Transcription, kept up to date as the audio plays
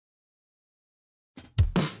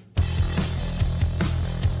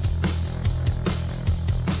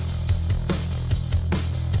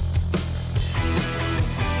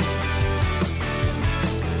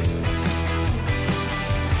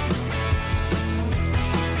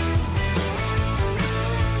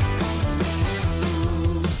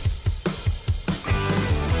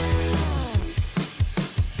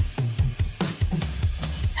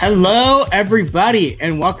Hello, everybody,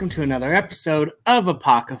 and welcome to another episode of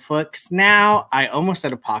Apocalypse Now. I almost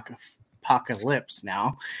said apocalypse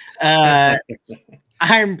now.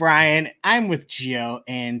 I'm Brian. I'm with Gio,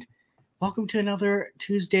 and welcome to another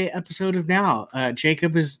Tuesday episode of Now.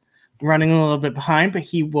 Jacob is running a little bit behind, but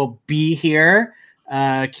he will be here.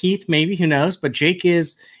 Keith, maybe, who knows? But Jake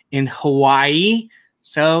is in Hawaii,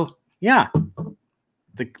 so yeah.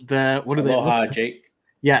 Aloha, Jake.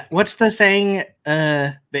 Yeah, what's the saying?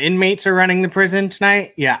 The inmates are running the prison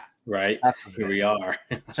tonight? Yeah. Right. That's what here we are.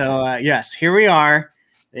 So, yes, here we are.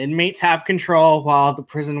 The inmates have control while the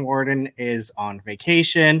prison warden is on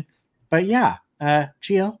vacation. But yeah,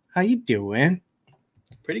 Gio, how you doing?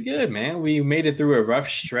 Pretty good, man. We made it through a rough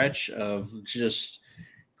stretch of just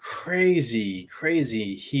crazy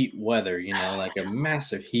heat weather, like a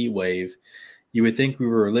massive heat wave. You would think we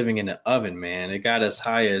were living in an oven, man. It got as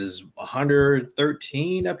high as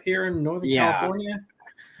 113 up here in Northern California.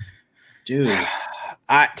 Dude.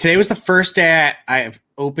 Today was the first day I've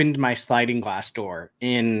opened my sliding glass door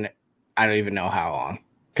in I don't even know how long.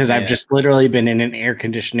 Because I've just literally been in an air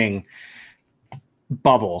conditioning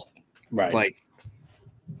bubble. Right. Like,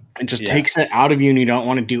 it just takes it out of you and you don't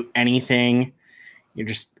want to do anything. You're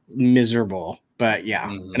just miserable. But yeah,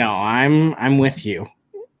 no, I'm with you.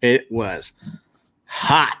 It was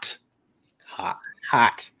hot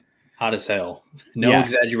as hell. No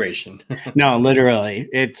exaggeration. No, literally.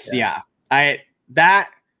 It's that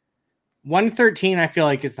 113 I feel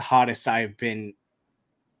like is the hottest I've been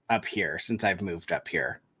up here since I've moved up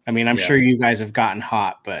here. I mean, I'm sure you guys have gotten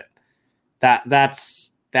hot, but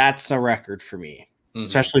that's a record for me,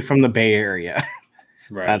 especially from the Bay Area.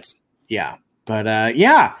 Right. But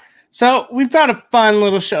so we've got a fun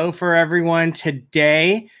little show for everyone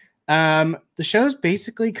today. The show's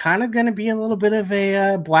basically kind of going to be a little bit of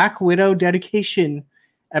a Black Widow dedication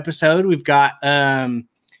episode. We've got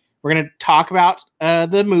we're going to talk about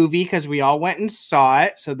the movie because we all went and saw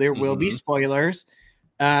it, so there will be spoilers.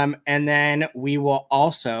 And then we will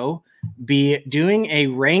also be doing a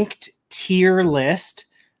ranked tier list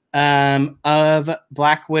of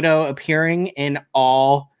Black Widow appearing in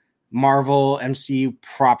all Marvel MCU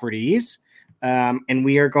properties. And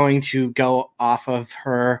we are going to go off of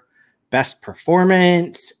her best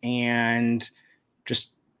performance and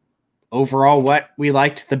just overall what we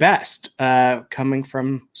liked the best coming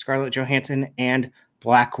from Scarlett Johansson and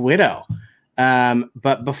Black Widow.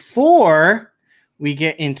 But before we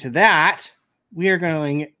get into that, we are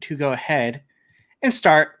going to go ahead and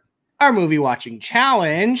start our movie watching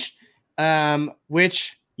challenge,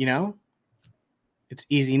 which, it's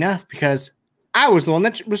easy enough because I was the one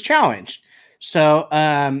that was challenged. So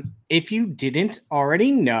if you didn't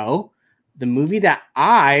already know, the movie that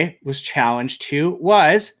I was challenged to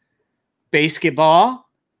was Basketball.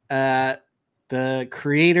 The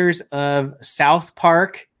creators of South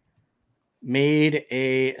Park made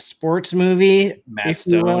a sports movie. Matt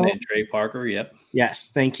Stone and Trey Parker, yep. Yes,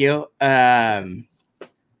 thank you.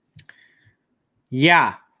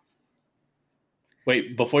 Yeah.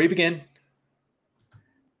 Wait, before you begin.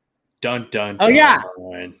 Dun. Oh, yeah.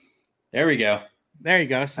 There we go. There you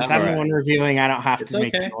go. Since I'm the one reviewing, I don't have to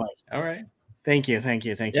make the noise. All right. Thank you.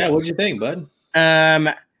 Yeah, what'd you think, bud?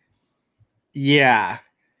 Yeah.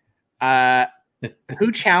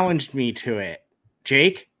 Who challenged me to it?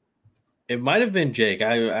 Jake? It might have been Jake.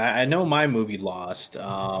 I know my movie lost.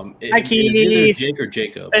 Hi, Keith. Either Jake or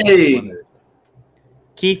Jacob. Hey.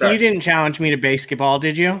 Keith, you didn't challenge me to basketball,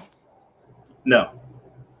 did you? No.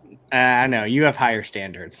 I know. You have higher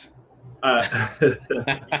standards.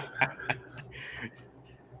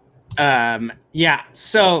 Yeah.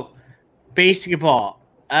 So, basketball.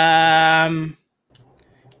 I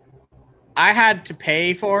had to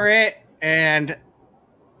pay for it, and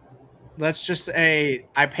let's just say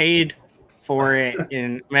I paid for it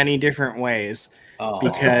in many different ways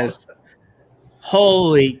because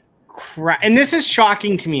holy crap. And this is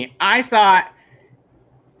shocking to me. I thought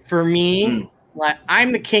for me, like,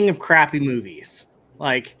 I'm the king of crappy movies.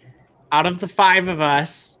 Like, out of the five of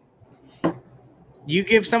us, you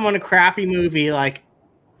give someone a crappy movie, like,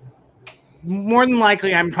 more than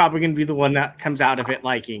likely, I'm probably going to be the one that comes out of it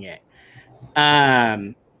liking it.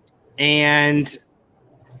 And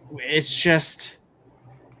it's just,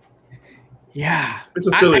 it's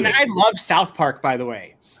a silly. I love South Park, by the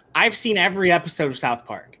way. I've seen every episode of South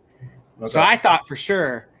Park. Okay. So I thought for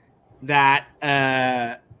sure that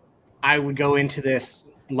I would go into this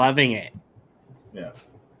loving it. Yeah.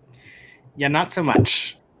 Yeah, not so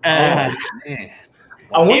much. Man.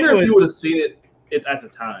 I wonder if you would have seen it at the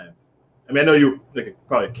time. I mean, I know you were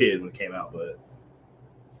probably a kid when it came out, but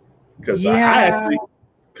because I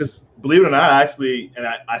because believe it or not, I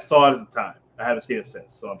saw it at the time. I haven't seen it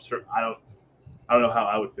since, so I'm sure I don't know how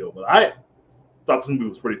I would feel, but I thought the movie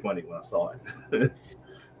was pretty funny when I saw it.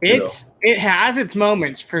 It has its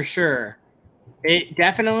moments for sure. It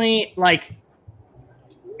definitely like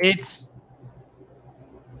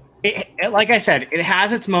like I said, it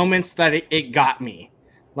has its moments that it got me.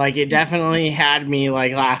 Like it definitely had me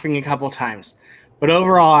like laughing a couple times. But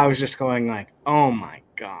overall I was just going like, oh my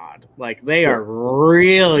God. Like they are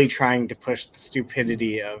really trying to push the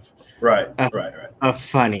stupidity of of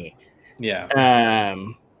funny. Yeah.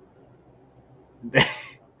 And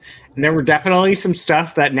there were definitely some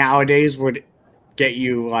stuff that nowadays would get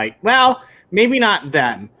you like, well, maybe not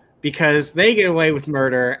them because they get away with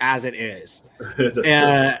murder as it is.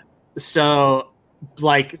 So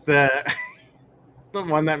like the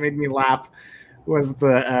one that made me laugh was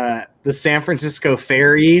the San Francisco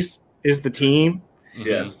Fairies is the team.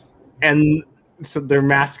 Yes. And so their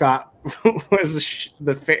mascot was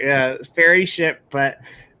the ferry ship, but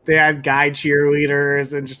they had guy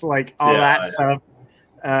cheerleaders and just like all that stuff.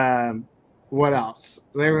 What else?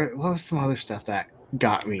 What was some other stuff that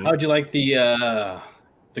got me? How'd you like the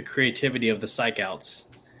creativity of the psych outs?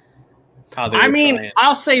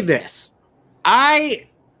 I'll say this. I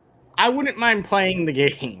wouldn't mind playing the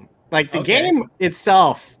game. Like the game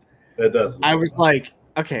itself. It does. I was like,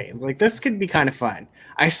 okay, like this could be kind of fun.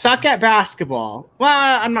 I suck at basketball. Well,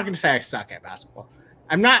 I'm not going to say I suck at basketball.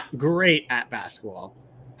 I'm not great at basketball.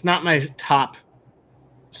 It's not my top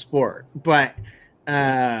sport, but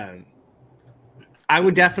I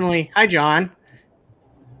would definitely. Hi, John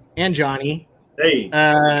and Johnny. Hey.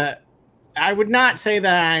 I would not say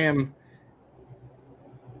that I am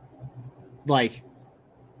like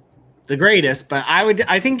the greatest, but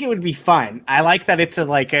I think it would be fun. I like that it's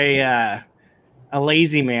a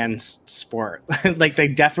lazy man's sport. Like they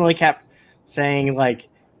definitely kept saying like,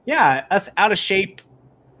 yeah, us out of shape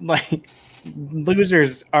like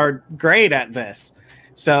losers are great at this.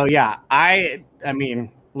 So yeah, I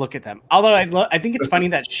mean, look at them. Although I think it's funny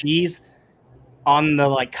that she's on the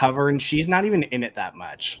like cover and she's not even in it that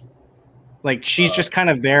much. Like she's just kind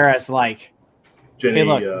of there as like, Jenny, hey,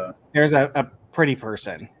 look, there's a pretty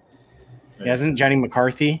person. Yeah, isn't Jenny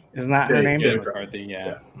McCarthy? Isn't that her name? Jenny McCarthy,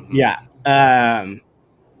 yeah. Yeah.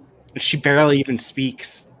 She barely even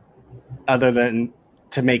speaks other than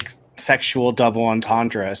to make sexual double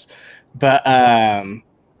entendres. But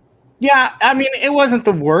yeah, I mean, it wasn't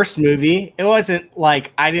the worst movie. It wasn't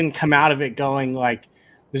like I didn't come out of it going like,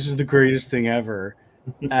 this is the greatest thing ever.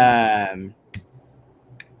 I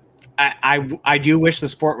do wish the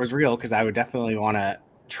sport was real because I would definitely want to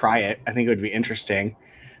try it. I think it would be interesting.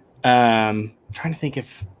 I'm trying to think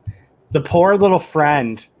if the poor little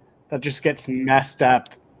friend that just gets messed up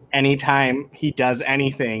anytime he does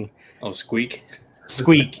anything. Oh, Squeak.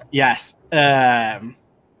 Yes.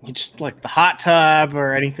 He just like the hot tub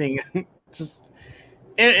or anything. Just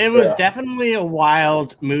it was definitely a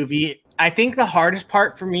wild movie. I think the hardest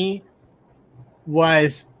part for me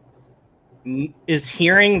is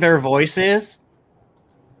hearing their voices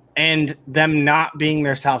and them not being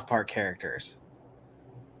their South Park characters.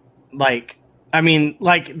 Like, I mean,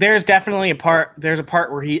 like there's definitely a part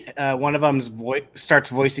where he one of them's starts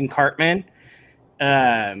voicing Cartman.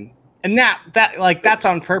 And that like that's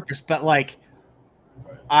on purpose, but like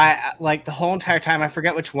I like the whole entire time I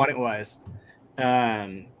forget which one it was.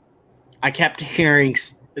 I kept hearing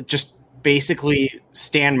just basically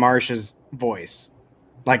Stan Marsh's voice.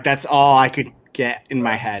 Like that's all I could get in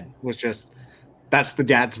my head was just that's the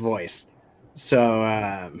dad's voice.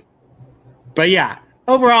 So but yeah,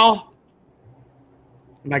 overall,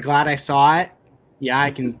 am I glad I saw it? Yeah,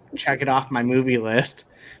 I can check it off my movie list.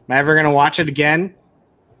 Am I ever going to watch it again?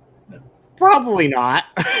 Probably not.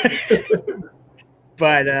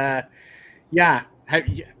 But yeah,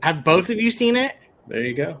 have both of you seen it? There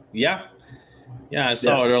you go. Yeah, I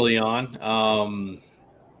saw it early on.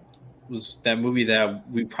 It was that movie that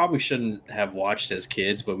we probably shouldn't have watched as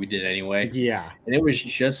kids, but we did anyway. Yeah, and it was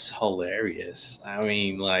just hilarious. I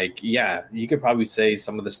mean, like, yeah, you could probably say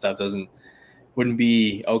some of the stuff wouldn't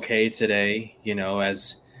be okay today. You know,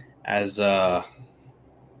 as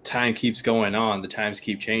time keeps going on, the times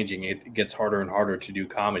keep changing. It gets harder and harder to do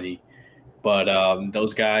comedy. But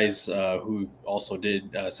those guys who also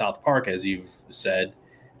did South Park, as you've said,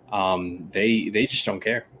 they just don't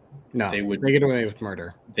care. No, they get away with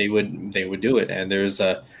murder. They would do it, and there's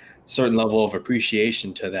a certain level of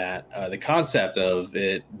appreciation to that. The concept of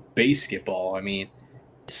it, basketball. I mean,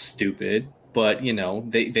 it's stupid, but you know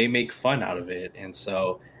they make fun out of it, and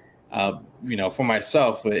so you know, for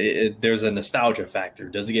myself, there's a nostalgia factor.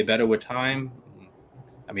 Does it get better with time?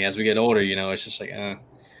 I mean, as we get older, you know, it's just like.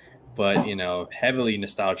 but heavily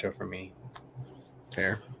nostalgia for me.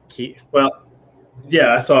 Fair. Keith. Well,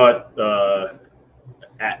 yeah, I saw it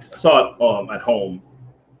at home,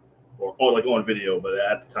 or like on video, but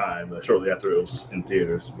at the time, shortly after it was in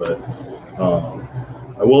theaters. But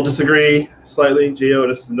I will disagree slightly, Gio.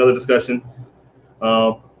 This is another discussion.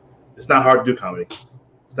 It's not hard to do comedy.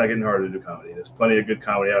 It's not getting harder to do comedy. There's plenty of good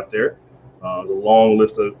comedy out there. There's a long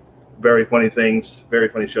list of very funny things, very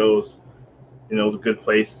funny shows. It was a good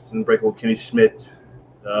place. Unbreakable Kimmy Schmidt.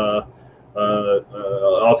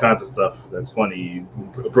 All kinds of stuff that's funny.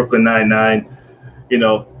 Brooklyn Nine-Nine.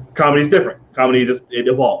 Comedy's different. Comedy it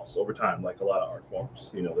evolves over time, like a lot of art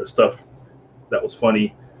forms. There's stuff that was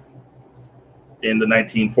funny in the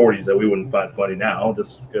 1940s that we wouldn't find funny now,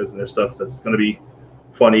 just because there's stuff that's going to be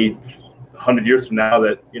funny 100 years from now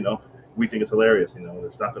that we think is hilarious.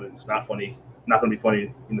 It's not funny, not going to be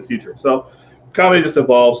funny in the future. So comedy just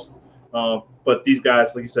evolves. But these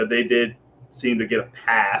guys, like you said, they did seem to get a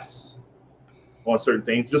pass on certain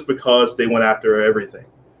things just because they went after everything.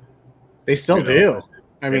 They still do.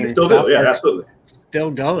 I mean, they still do. Yeah, absolutely.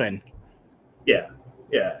 Still going. Yeah.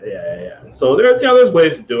 So there's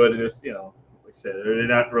ways to do it, and there's like I said, they're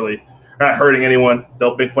not hurting anyone.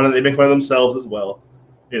 They make fun of themselves as well.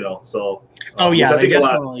 So. Oh yeah, they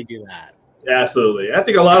definitely do that. Absolutely, I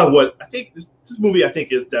think a lot of what this movie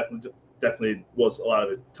is definitely was a lot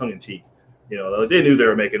of it tongue in cheek. They knew they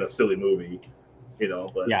were making a silly movie.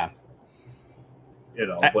 But yeah.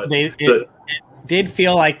 But it did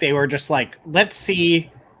feel like they were just like, let's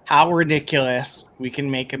see how ridiculous we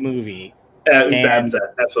can make a movie.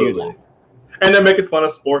 Absolutely. And they're making fun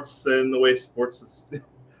of sports and the way sports is,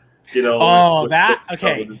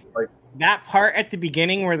 that part at the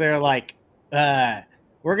beginning where they're like,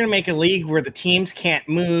 we're going to make a league where the teams can't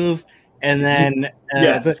move. And then,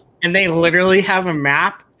 and they literally have a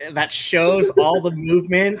map that shows all the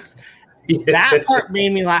movements. That part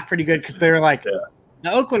made me laugh pretty good because they were like,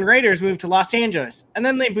 the Oakland Raiders moved to Los Angeles and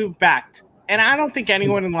then they moved back. And I don't think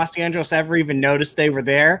anyone in Los Angeles ever even noticed they were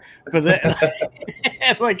there. But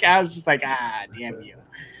I was just like, damn you.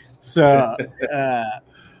 So,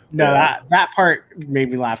 that part made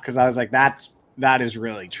me laugh because I was like, that is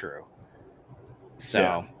really true.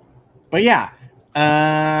 So, but yeah.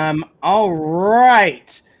 All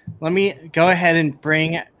right. Let me go ahead and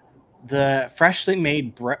bring the freshly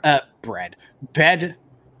made bed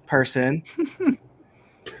person.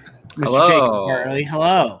 Mr. Hello. Jacob Bartley.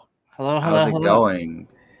 Hello. How's it going?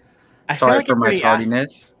 Sorry for my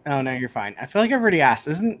tardiness. Oh, no, you're fine. I feel like I've already asked.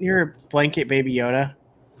 Isn't your blanket Baby Yoda?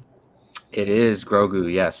 It is Grogu.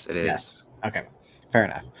 Yes, it is. Yes. Okay. Fair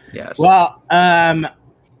enough. Yes. Well,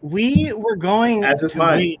 we were going as is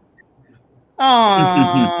mine.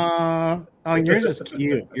 Oh, yours is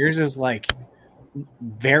cute. Yours is like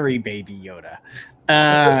very Baby Yoda.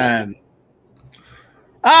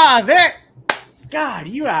 There. God,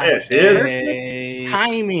 you have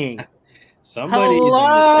timing.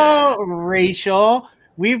 Hello, Rachel.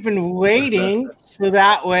 We've been waiting so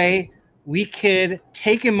that way we could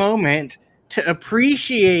take a moment to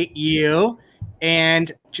appreciate you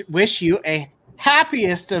and wish you a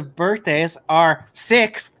happiest of birthdays, our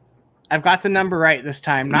 6th. I've got the number right this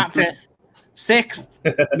time, not 5th. 6th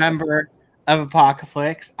member of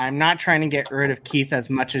Apocalypse. I'm not trying to get rid of Keith as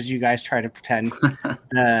much as you guys try to pretend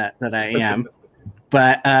that I am.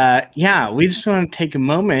 But we just want to take a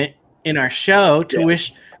moment in our show to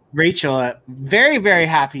wish Rachel a very, very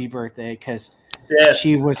happy birthday because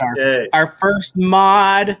she was our first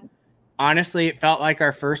mod. Honestly, it felt like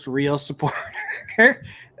our first real supporter.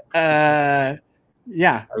 Are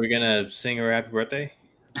we gonna sing her happy birthday?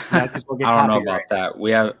 No, we'll get I don't know about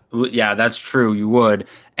that. That's true. You would,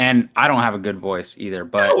 and I don't have a good voice either.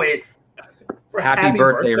 But happy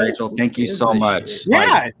birthday, Rachel! Thank you so much.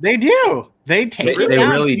 Yeah, they do. They take it. They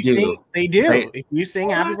really do. They do. If you sing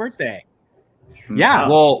happy birthday,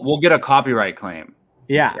 we'll get a copyright claim.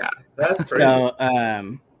 Yeah, that's crazy.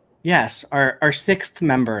 So, yes, our 6th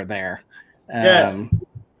member there.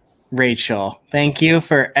 Rachel, thank you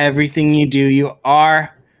for everything you do. You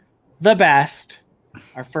are the best.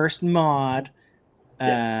 Our first mod.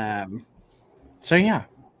 So yeah,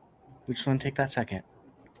 we just want to take that second.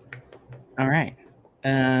 All right.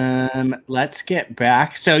 Let's get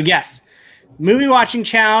back. So yes, movie watching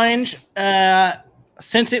challenge.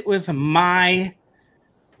 Since it was my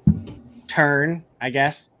turn, I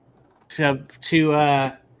guess, to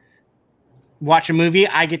watch a movie,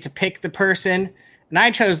 I get to pick the person, and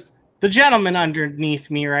I chose the gentleman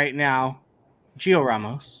underneath me right now, Gio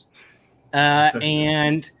Ramos.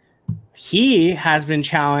 And he has been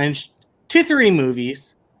challenged to 3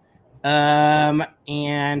 movies.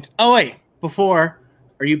 Before,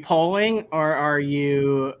 Are you polling or are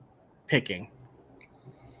you picking?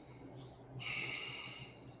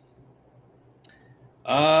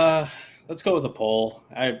 Let's go with the poll.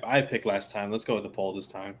 I picked last time. Let's go with the poll this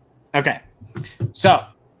time. Okay. So,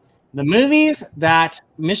 the movies that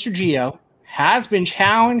Mr. Gio has been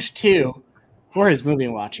challenged to for his movie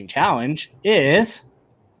watching challenge is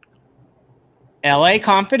LA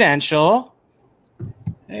Confidential.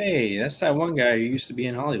 Hey, that's that one guy who used to be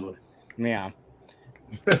in Hollywood. Yeah.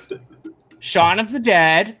 Shaun of the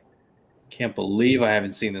Dead. Can't believe I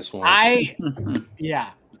haven't seen this one. Yeah.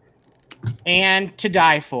 And To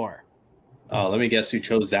Die For. Oh, let me guess who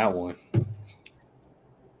chose that one.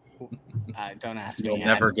 Don't ask me. You'll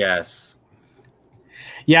never guess.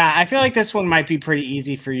 Yeah, I feel like this one might be pretty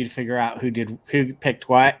easy for you to figure out who picked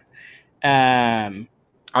what. Are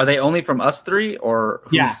they only from us three or?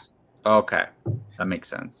 Yeah. Okay, that makes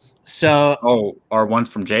sense. So. Are ones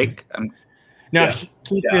from Jake? No, yeah.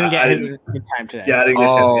 Keith didn't get his good time today. Yeah, I didn't get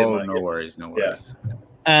a chance to get mine. No worries.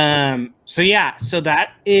 Yeah. So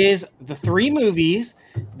that is the 3 movies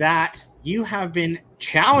that you have been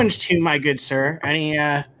challenged to, my good sir. Any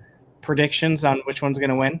predictions on which one's going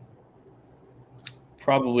to win?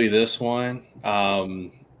 Probably this one.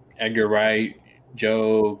 Edgar Wright,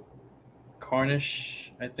 Joe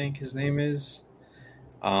Cornish, I think his name is.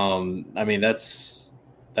 I mean, that's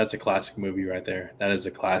a classic movie right there. That is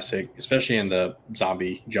a classic, especially in the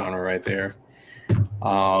zombie genre right there.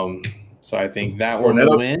 So I think that one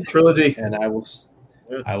will win trilogy, and I will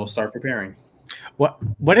start preparing.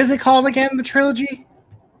 What is it called again? The trilogy?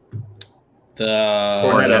 The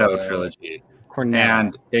Cornetto trilogy. Cornetto.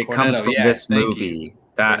 And it comes from this movie.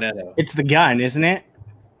 It's the gun, isn't it?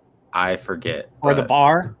 I forget. Or the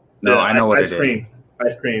bar? No, I know what it is.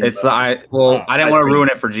 Ice cream. It's I didn't want to ruin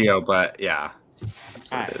it for Gio, but yeah.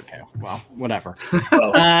 Okay. Well, whatever.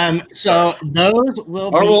 So those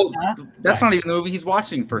will be. That's not even the movie he's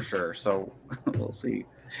watching for sure. So we'll see.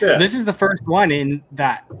 Yeah. This is the first one in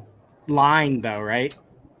that line, though, right?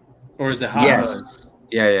 Or is it? Yes.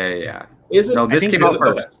 Yeah. Is it? No, this came out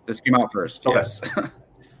first. Okay. This came out first. Okay.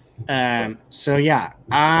 Yes. So yeah.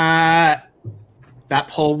 That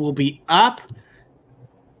poll will be up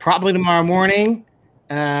probably tomorrow morning.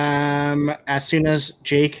 As soon as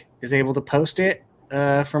Jake is able to post it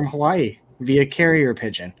from Hawaii via carrier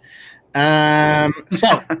pigeon.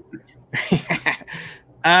 So,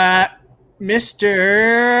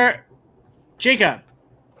 Mr. Jacob,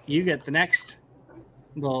 you get the next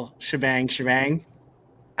little shebang.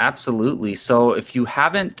 Absolutely. So if you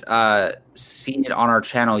haven't seen it on our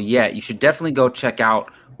channel yet, you should definitely go check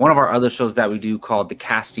out one of our other shows that we do called The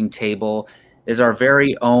Casting Table. Is our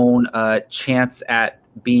very own chance at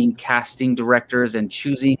being casting directors and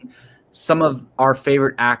choosing some of our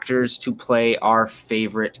favorite actors to play our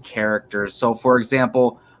favorite characters. So, for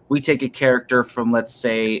example, we take a character from, let's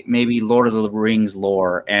say, maybe Lord of the Rings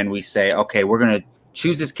lore, and we say, okay, we're going to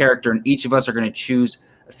choose this character, and each of us are going to choose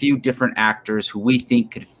a few different actors who we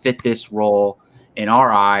think could fit this role in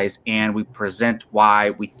our eyes, and we present why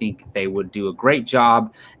we think they would do a great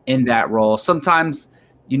job in that role. Sometimes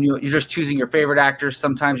you're just choosing your favorite actors.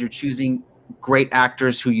 Sometimes you're choosing great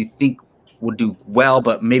actors who you think would do well,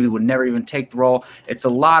 but maybe would never even take the role. It's a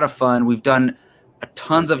lot of fun. We've done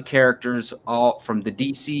tons of characters, all from the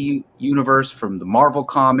DC universe, from the Marvel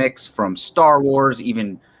comics, from Star Wars,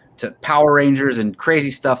 even to Power Rangers and crazy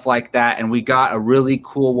stuff like that. And we got a really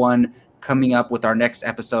cool one coming up with our next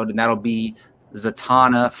episode, and that'll be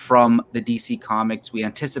Zatanna from the DC comics. We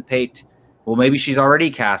anticipate, well, maybe she's already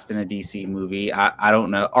cast in a DC movie. I don't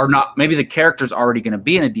know. Or not. Maybe the character's already going to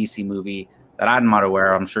be in a DC movie that I'm not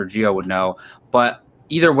aware of. I'm sure Gio would know. But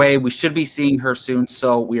either way, we should be seeing her soon.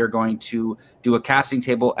 So we are going to do a casting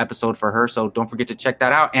table episode for her. So don't forget to check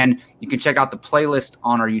that out. And you can check out the playlist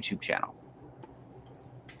on our YouTube channel.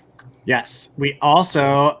 Yes. We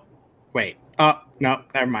also... Wait. Oh, no.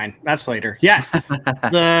 Never mind. That's later. Yes.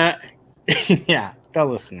 Yeah.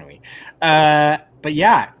 Don't listen to me. But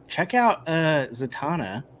yeah, check out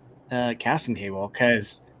Zatanna casting table,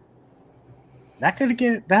 because that could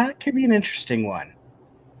be an interesting one.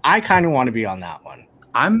 I kind of want to be on that one.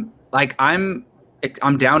 I'm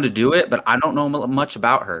down to do it, but I don't know much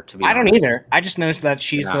about her, to be honest. I don't either. I just noticed that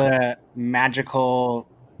she's a magical.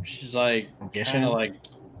 She's like kind of like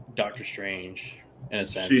Doctor Strange in a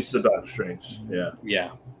sense. She's the Doctor Strange.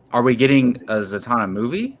 Yeah. Are we getting a Zatanna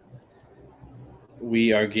movie?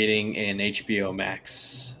 We are getting an HBO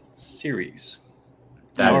Max series.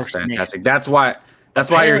 That is fantastic. That's why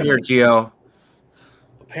you're here, Gio.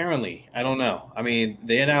 Apparently, I don't know. I mean,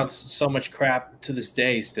 they announced so much crap to this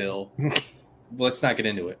day still. Let's not get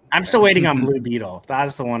into it. I'm still waiting on Blue Beetle.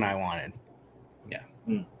 That's the one I wanted. Yeah.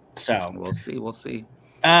 So We'll see. We'll see.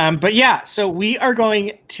 But yeah, so we are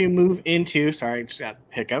going to move into. Sorry, I just got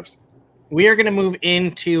hiccups. We are going to move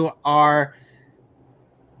into our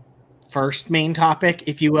first main topic,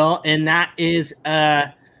 if you will, and that is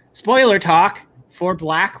spoiler talk for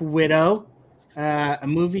Black Widow, a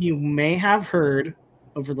movie you may have heard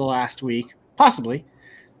over the last week, possibly.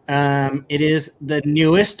 It is the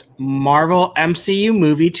newest Marvel MCU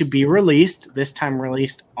movie to be released, this time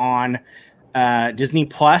released on Disney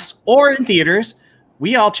Plus or in theaters.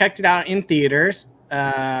 We all checked it out in theaters.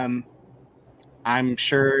 I'm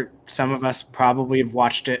sure some of us probably have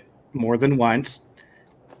watched it more than once.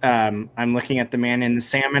 I'm looking at the man in the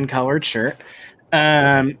salmon colored shirt.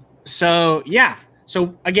 So yeah.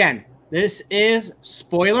 So again, this is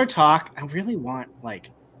spoiler talk. I really want like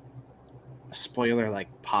a spoiler like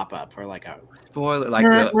pop up or like a spoiler, like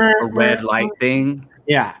a red light thing.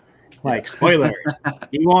 Yeah, like spoilers.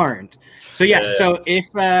 Be warned. So yes. Yeah. So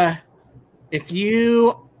if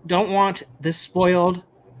you don't want this spoiled,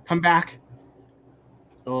 come back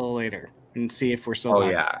a little later and see if we're still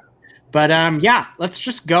talking. Yeah. But yeah, let's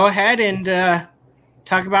just go ahead and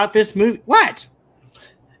talk about this movie. What?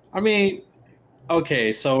 I mean,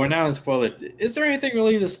 okay, so we're now in spoiler. Is there anything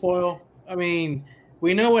really to spoil? I mean,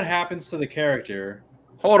 we know what happens to the character.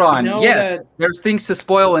 Hold on. Yes, there's things to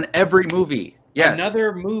spoil in every movie. Yes.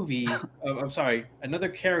 Another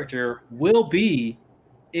character will be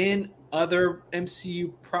in other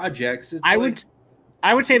MCU projects. I would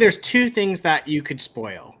say there's two things that you could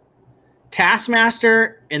spoil.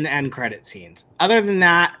 Taskmaster in the end credit scenes. Other than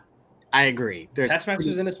that, I agree.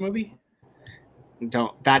 Taskmaster's in this movie?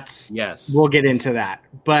 Yes. We'll get into that.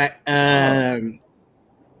 But yeah,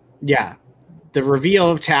 the reveal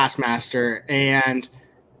of Taskmaster and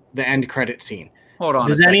the end credit scene. Hold on.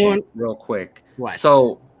 Does anyone real quick? What?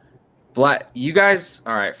 So, you guys,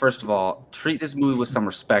 all right, first of all, treat this movie with some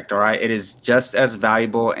respect, all right? It is just as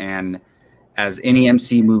valuable and as any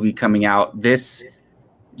MC movie coming out. This,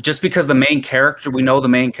 just because the main character, we know the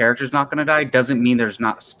main character is not going to die, doesn't mean there's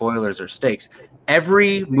not spoilers or stakes.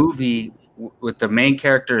 Every movie with the main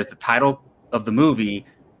character as the title of the movie,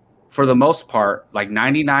 for the most part, like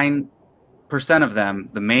 99% of them,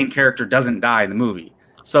 the main character doesn't die in the movie.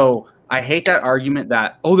 So I hate that argument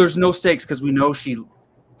that, oh, there's no stakes because we know she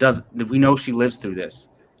lives through this.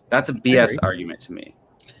 That's a BS argument to me.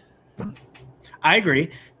 I agree.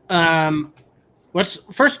 Let's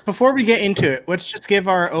first, before we get into it, let's just give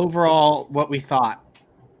our overall what we thought.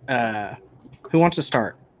 Who wants to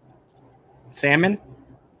start? Salmon?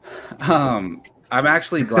 I'm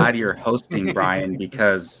actually glad you're hosting, Brian,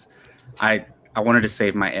 because I wanted to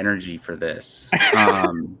save my energy for this.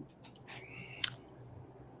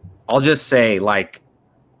 I'll just say, like,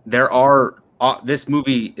 this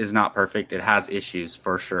movie is not perfect. It has issues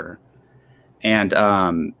for sure.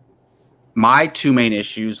 And my two main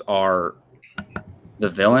issues are the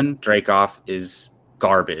villain, Dreykov, is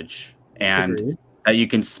garbage. And that you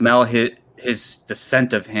can smell the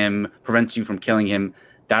scent of him prevents you from killing him.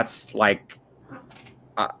 That's like,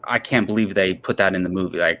 I can't believe they put that in the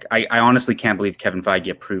movie. Like, I honestly can't believe Kevin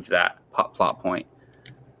Feige approved that plot point.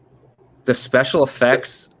 The special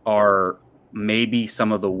effects are maybe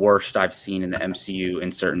some of the worst I've seen in the MCU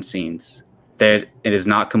in certain scenes. That it is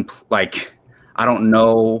not like, I don't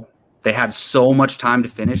know. They had so much time to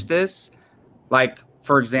finish this. Like,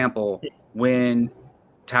 for example, when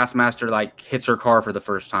Taskmaster like hits her car for the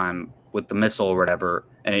first time with the missile or whatever,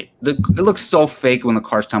 and it looks so fake when the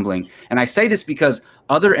car's tumbling. And I say this because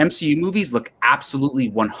other MCU movies look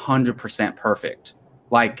absolutely 100% perfect.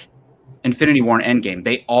 Like Infinity War and Endgame,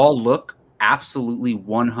 they all look absolutely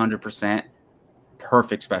 100%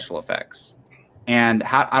 perfect special effects. And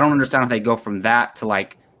I don't understand how they go from that to,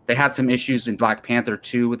 like, they had some issues in Black Panther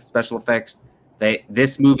 2 with the special effects.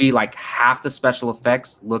 This movie, like, half the special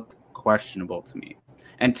effects look questionable to me.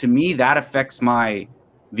 And to me, that affects my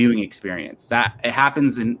viewing experience. That it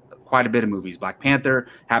happens in quite a bit of movies. Black Panther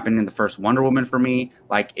happened in the first Wonder Woman for me.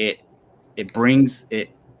 Like, it ruins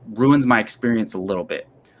my experience a little bit.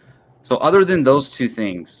 So other than those two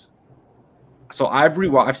things, so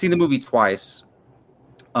I've seen the movie twice.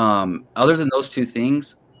 Other than those two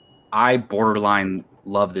things, I borderline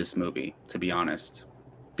love this movie, to be honest,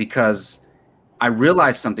 because I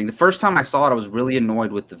realized something. The first time I saw it, I was really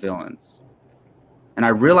annoyed with the villains. And I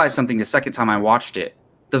realized something the second time I watched it.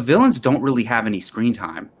 The villains don't really have any screen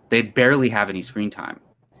time. They barely have any screen time.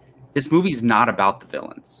 This movie's not about the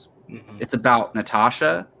villains. Mm-hmm. It's about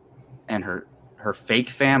Natasha and her fake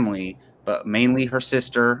family, but mainly her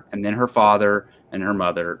sister and then her father and her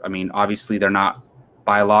mother. I mean, obviously they're not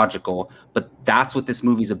biological, but that's what this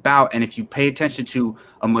movie's about. And if you pay attention to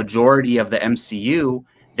a majority of the MCU,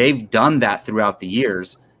 they've done that throughout the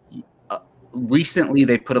years. Recently,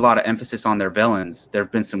 they've put a lot of emphasis on their villains. There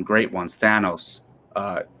have been some great ones. Thanos,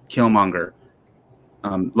 Killmonger.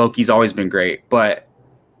 Loki's always been great. But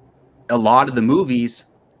a lot of the movies,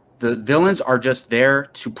 the villains are just there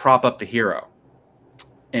to prop up the hero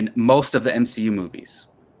in most of the MCU movies.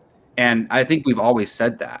 And I think we've always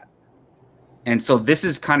said that. And so this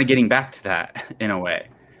is kind of getting back to that in a way.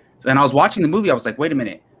 And I was watching the movie, I was like, wait a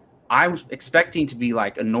minute. I was expecting to be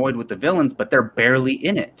like annoyed with the villains, but they're barely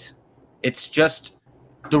in it. It's just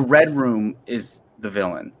the Red Room is the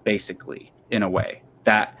villain, basically, in a way.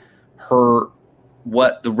 That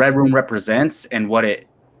what the Red Room represents and what it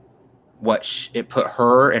put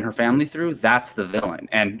her and her family through, that's the villain.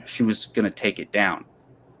 And she was going to take it down.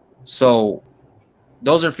 So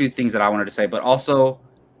those are a few things that I wanted to say. But also,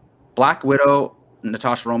 Black Widow,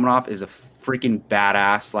 Natasha Romanoff, is a freaking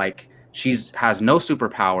badass. Like, has no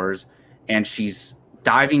superpowers, and she's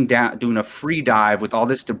diving down, doing a free dive with all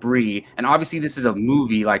this debris. And obviously this is a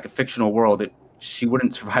movie, like a fictional world. She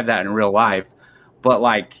wouldn't survive that in real life. But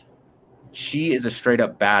like, she is a straight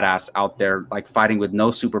up badass out there, like fighting with no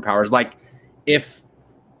superpowers. Like if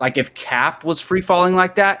Cap was free falling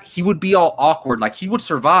like that, he would be all awkward. Like he would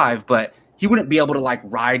survive, but he wouldn't be able to like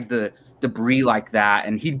ride the debris like that.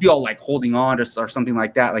 And he'd be all like holding on to or something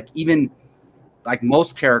like that. Like even like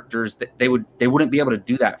most characters, that they wouldn't be able to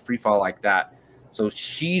do that free fall like that. So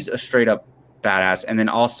she's a straight up badass. And then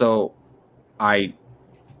also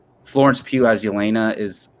Florence Pugh as Yelena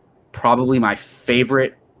is probably my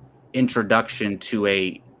favorite introduction to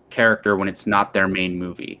a character when it's not their main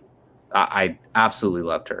movie. I absolutely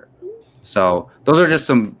loved her. So those are just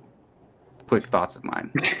some quick thoughts of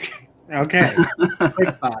mine. Okay.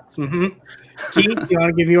 Quick thoughts. Mm-hmm. Keith, you want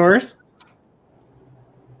to give yours?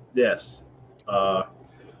 Yes.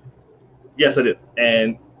 Yes, I did.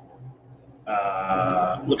 And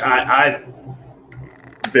look, the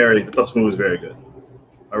Tufts movie was very good.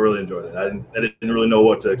 I really enjoyed it. I didn't really know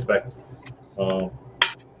what to expect. I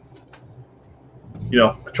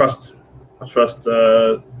trust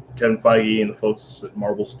Kevin Feige and the folks at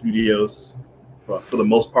Marvel Studios for the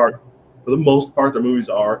most part. For the most part, the movies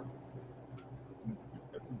are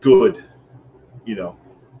good.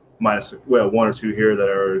 Minus one or two here that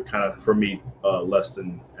are kind of, for me, less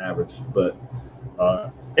than average. But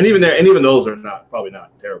and even those are probably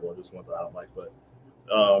not terrible. Just ones that I don't like. But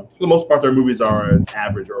for the most part, their movies are an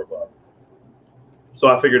average or above. So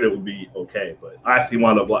I figured it would be okay. But I actually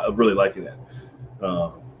wound up really liking it.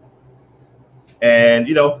 And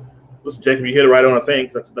listen, Jacob, you hit it right on a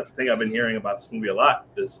thing. That's the thing I've been hearing about this movie a lot.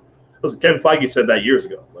 Listen, Kevin Feige said that years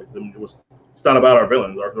ago. Like, it's not about our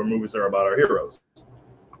villains. Our movies are about our heroes.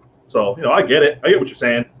 So I get it. I get what you're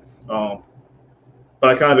saying. But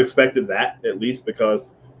I kind of expected that, at least,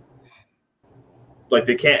 because like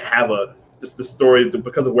they can't have this story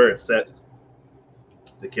because of where it's set.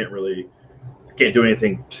 They can't do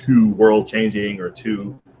anything too world changing or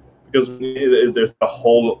too, because there's a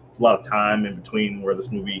whole lot of time in between where this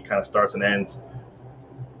movie kind of starts and ends,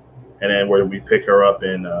 and then where we pick her up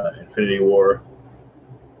in Infinity War.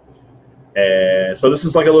 And so this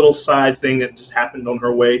is like a little side thing that just happened on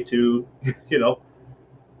her way to,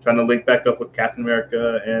 trying to link back up with Captain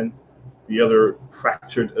America and the other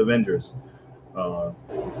fractured Avengers. And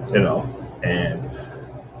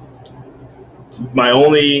my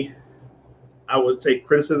only, I would say,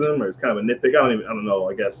 criticism, or it's kind of a nitpick. I don't know.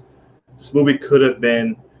 I guess this movie should have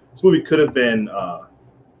been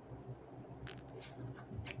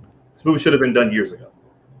done years ago.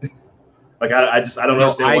 Like I don't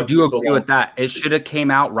understand. I do agree with that. It should have came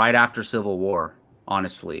out right after Civil War.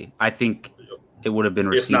 Honestly, I think it would have been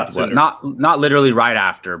received not literally right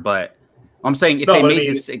after, but I'm saying if they made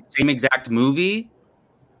this same exact movie,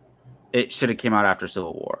 it should have came out after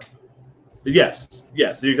Civil War. Yes,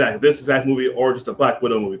 exactly. This exact movie, or just a Black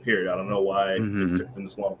Widow movie. Period. I don't know why it took them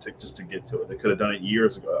this long just to get to it. They could have done it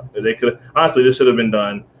years ago. They could honestly. This should have been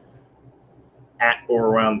done at or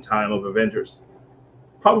around the time of Avengers.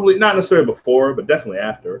 Probably not necessarily before, but definitely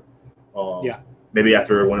after. Maybe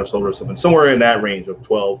after Winter Soldier or something. Somewhere in that range of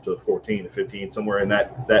 12 to 14 to 15, somewhere in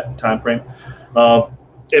that time frame,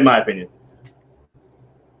 in my opinion.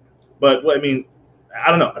 But I mean,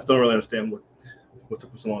 I don't know. I still don't really understand what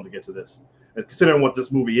took so long to get to this. And considering what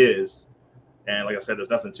this movie is, and like I said, there's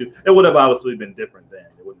nothing to it. Would have obviously been different then.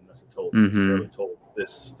 It wouldn't necessarily told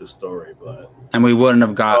this story, and we wouldn't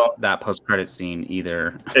have got that post-credit scene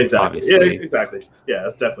either. Exactly. Obviously. Yeah, exactly. Yeah,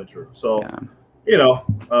 that's definitely true. So,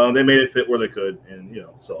 they made it fit where they could, and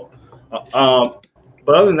so.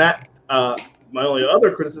 But other than that, my only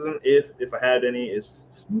other criticism, if I had any, is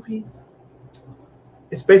this movie.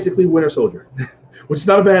 It's basically Winter Soldier, which is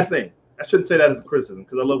not a bad thing. I shouldn't say that as a criticism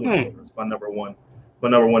because I love Winter Soldier. It's my number one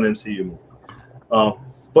MCU movie.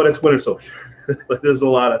 But it's Winter Soldier. Like there's a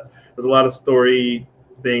lot of story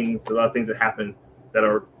things, a lot of things that happen that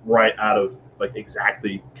are right out of like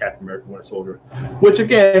exactly Captain America: Winter Soldier. Which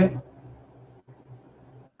again,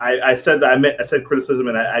 I said criticism,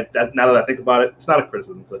 and I now that I think about it, it's not a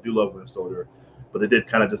criticism because I do love Winter Soldier, but they did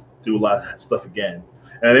kind of just do a lot of that stuff again,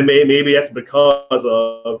 and maybe that's because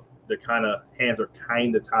of the kind of hands are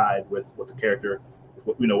kind of tied with the character,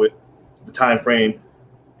 with the time frame,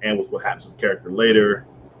 and with what happens with the character later.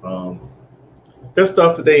 There's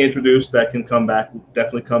stuff that they introduced that can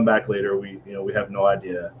definitely come back later. We have no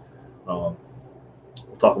idea. We'll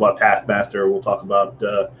talk about Taskmaster. We'll talk about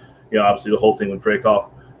obviously the whole thing with Dreykov.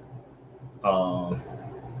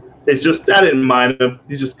 It's just I didn't mind him.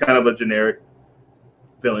 He's just kind of a generic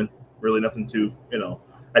villain. Really nothing to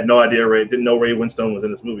I had no idea. Didn't know Ray Winstone was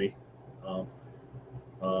in this movie.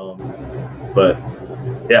 But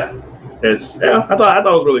yeah, I thought it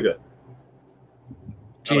was really good.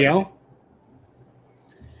 Gio?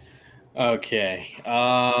 Okay.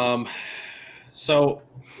 So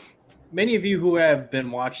many of you who have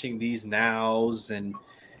been watching these nows and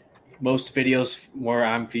most videos where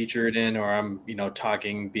I'm featured in or I'm,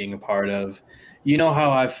 talking, being a part of,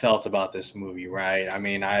 how I've felt about this movie, right? I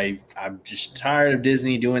mean, I'm just tired of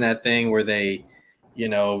Disney doing that thing where they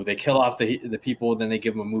kill off the people, then they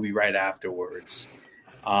give them a movie right afterwards.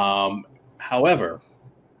 However,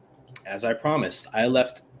 as I promised, I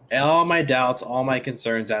left all my doubts, all my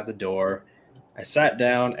concerns at the door. I sat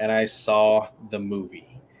down and I saw the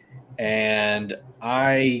movie. And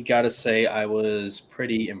I got to say, I was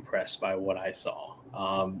pretty impressed by what I saw.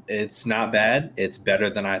 It's not bad. It's better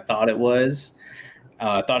than I thought it was.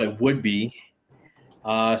 I thought it would be.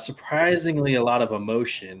 Surprisingly, a lot of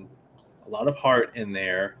emotion, a lot of heart in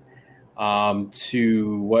there.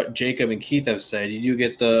 To what Jacob and Keith have said, you do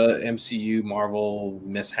get the MCU Marvel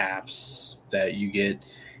mishaps that you get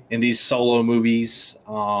in these solo movies.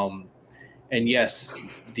 And yes,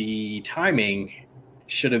 the timing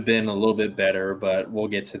should have been a little bit better, but we'll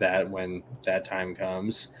get to that when that time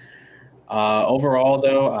comes. Overall,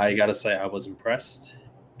 though, I got to say I was impressed.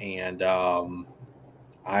 And I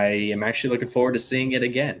am actually looking forward to seeing it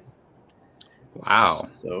again. Wow.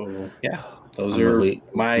 So, yeah. Those are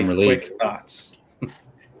my quick thoughts.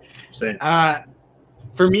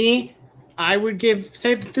 For me, I would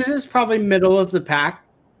say that this is probably middle of the pack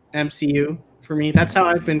MCU for me. That's how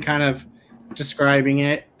I've been kind of describing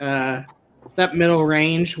it. That middle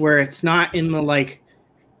range where it's not in the like,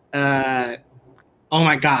 oh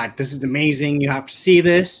my God, this is amazing. You have to see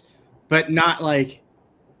this, but not like,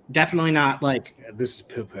 definitely not like this is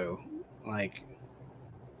poo poo. Like,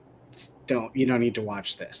 you don't need to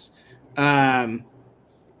watch this.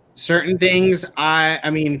 Certain things, I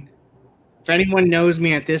mean, if anyone knows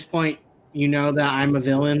me at this point, you know that I'm a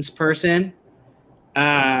villains person.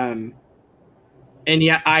 And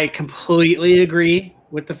yet I completely agree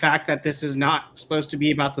with the fact that this is not supposed to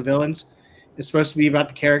be about the villains. It's supposed to be about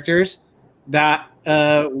the characters that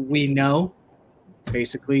we know,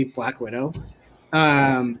 basically Black Widow.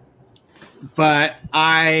 But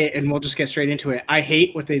and we'll just get straight into it. I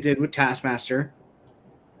hate what they did with Taskmaster.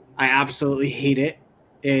 I absolutely hate it.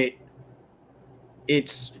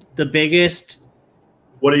 It's the biggest.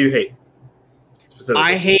 What do you hate?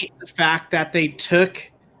 I hate the fact that they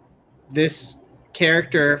took this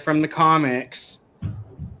character from the comics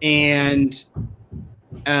and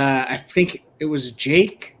I think it was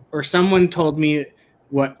Jake or someone told me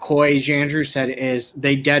what Coy Jandreau said is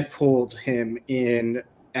they Deadpooled him in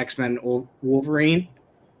X-Men Wolverine.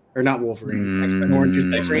 Or not Wolverine. X-Men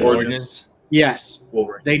Origins. Yes.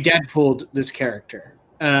 Wolverine. They Deadpooled this character.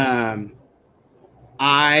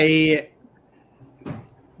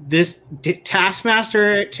 This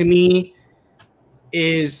Taskmaster to me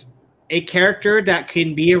is a character that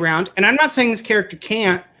can be around, and I'm not saying this character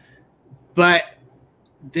can't, but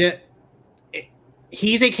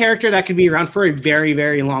he's a character that could be around for a very,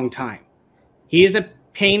 very long time. He is a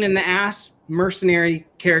pain in the ass mercenary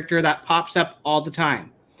character that pops up all the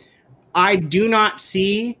time. I do not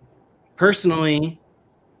see personally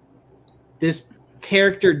this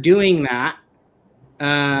character doing that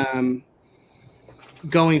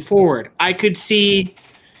going forward. I could see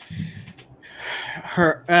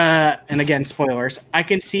her and again spoilers, I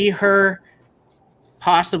can see her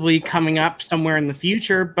possibly coming up somewhere in the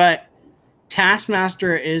future, but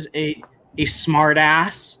Taskmaster is a smart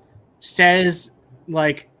ass, says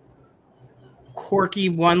like quirky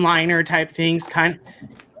one-liner type things, kind of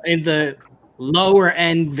in the lower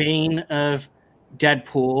end vein of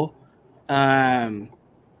Deadpool. And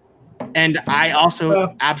I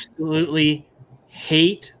also absolutely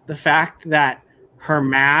hate the fact that her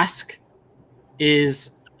mask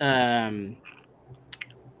is it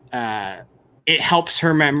helps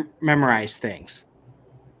her memorize things.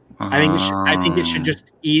 I think it should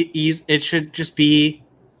just it should just be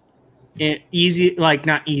easy, like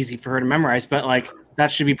not easy for her to memorize, but like that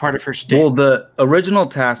should be part of her stick. Well, the original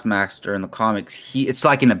Taskmaster in the comics, it's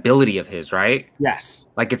like an ability of his, right? Yes.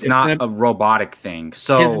 Like it's not a robotic thing.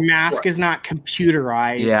 So his mask is not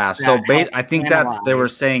computerized. Yeah. So I think they were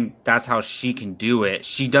saying that's how she can do it.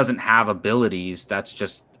 She doesn't have abilities. That's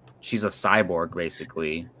just she's a cyborg,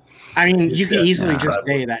 basically. I mean, you can easily just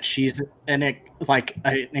say that she's an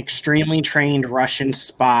extremely trained Russian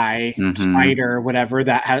spy, spider, whatever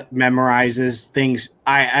that memorizes things.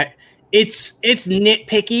 It's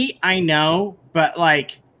nitpicky, I know, but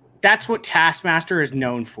like that's what Taskmaster is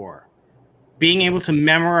known for, being able to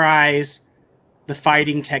memorize the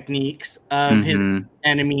fighting techniques of his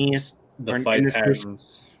enemies, the fight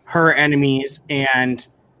patterns, her enemies, and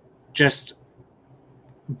just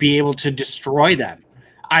be able to destroy them.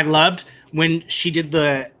 I loved when she did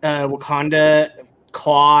the Wakanda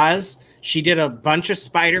claws. She did a bunch of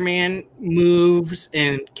Spider-Man moves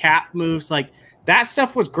and Cap moves. Like that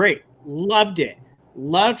stuff was great. Loved it.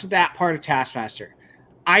 Loved that part of Taskmaster.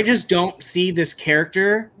 I just don't see this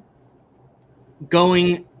character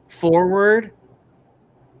going forward,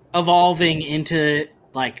 evolving into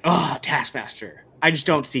like, Taskmaster. I just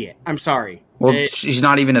don't see it. I'm sorry. Well, she's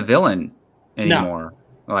not even a villain anymore. No.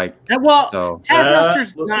 Like,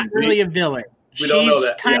 Taskmaster's not really a villain. We don't know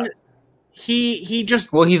that. Kind of. He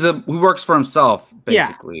just. Well, he works for himself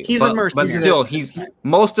basically. Yeah, he's a mercenary. But still, he's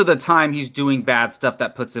most of the time he's doing bad stuff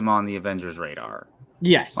that puts him on the Avengers radar.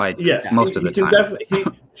 Yes. Most of the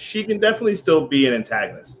time. She can definitely still be an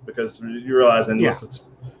antagonist because you realize, and it's,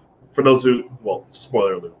 for those who,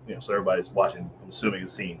 spoiler alert, so everybody's watching, I'm assuming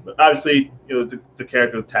it's seen, but obviously, the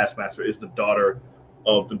character of Taskmaster is the daughter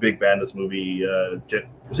of the big bad in this movie,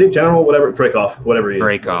 was he General, whatever, Dreykov, whatever he is.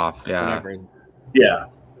 Dreykov, yeah. Yeah.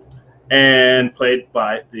 And played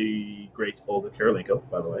by the great Olga Kurylenko,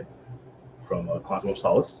 by the way, from Quantum of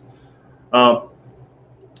Solace. But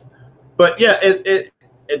yeah,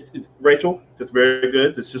 it's Rachel, just very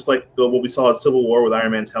good. It's just like what we saw in Civil War with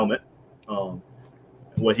Iron Man's helmet,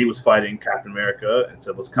 when he was fighting Captain America, and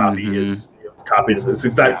said, "Let's copy his." It's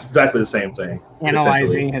exactly the same thing.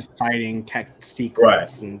 Analyzing his fighting tech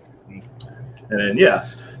sequence, right? And then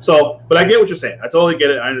so, but I get what you're saying. I totally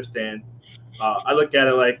get it. I understand. I look at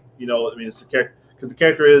it like it's a character because the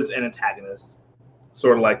character is an antagonist,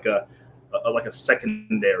 sort of like a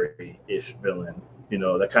secondary-ish villain.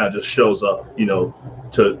 That kind of just shows up,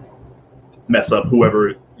 to mess up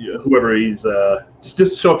whoever he's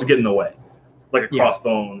just show up to get in the way, like a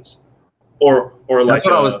Crossbones, or like. That's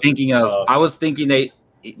what I was thinking of. I was thinking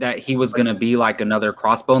that he was going to be like another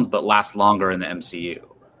Crossbones, but last longer in the MCU.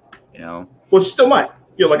 Well, she still might.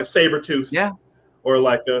 Like a Sabretooth. Yeah. Or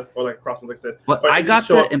like a Crossbones, like I said. But I got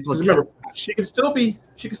the implication. Remember, she can still be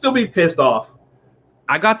pissed off.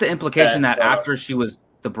 I got the implication that after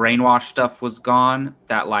the brainwash stuff was gone,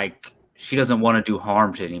 that like she doesn't want to do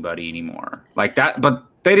harm to anybody anymore, like that. But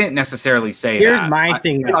they didn't necessarily say that. Here's my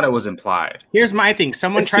thing. I thought it was implied. Here's my thing.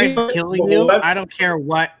 Someone tries to kill you. I don't care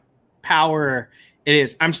what power it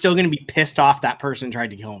is. I'm still going to be pissed off that person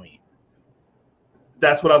tried to kill me.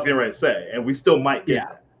 That's what I was getting ready to say, and we still might get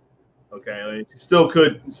that. Okay, you still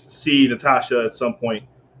could see Natasha at some point.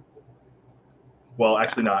 Well,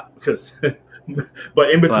 actually not, because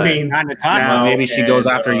but in between. Now maybe she goes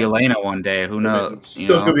after Yelena one day. Who knows?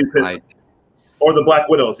 Still could be pissed. Or the Black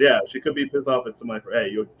Widows. Yeah, she could be pissed off at somebody for, hey,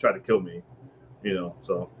 you tried to kill me.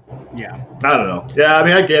 So. Yeah. I don't know. Yeah, I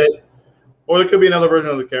mean, I get it. Or there could be another version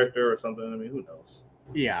of the character or something. I mean, who knows?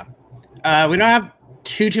 Yeah. We don't have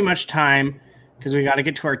too much time because we got to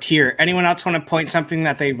get to our tier. Anyone else want to point something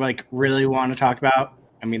that they like really want to talk about?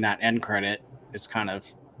 I mean, that end credit is kind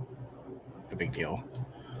of a big deal.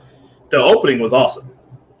 The opening was awesome.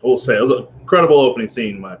 I will say it was an incredible opening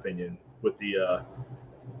scene, in my opinion, with the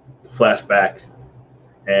flashback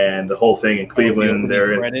and the whole thing in Cleveland.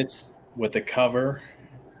 There credits with the cover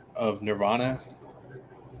of Nirvana.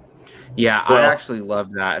 Yeah, I actually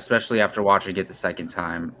loved that, especially after watching it the second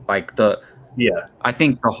time. Like I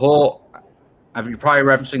think the whole. You're probably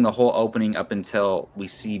referencing the whole opening up until we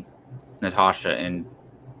see Natasha in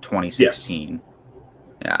 2016.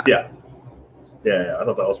 Yes. Yeah. I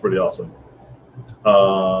thought that was pretty awesome.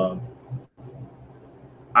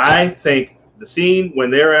 I think the scene when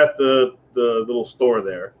they're at the little store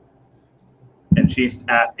there, and she's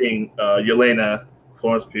asking Yelena,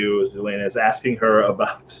 Florence Pugh, Yelena is asking her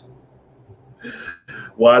about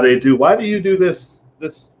why do you do this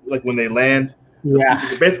like when they land?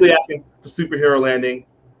 Yeah. Basically asking the superhero landing.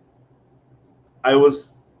 I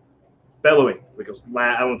was bellowing, like I was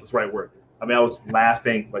I don't know if that's the right word. I mean, I was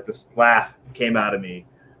laughing, like this laugh came out of me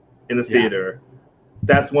in the theater.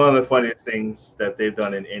 That's one of the funniest things that they've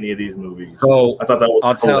done in any of these movies. So I thought that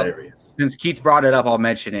was hilarious. Since Keith brought it up, I'll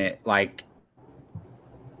mention it. Like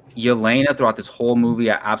Yelena throughout this whole movie,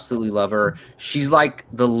 I absolutely love her. She's like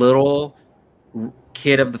the little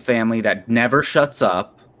kid of the family that never shuts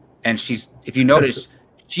up. And if you notice,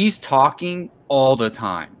 she's talking all the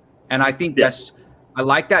time. And I think I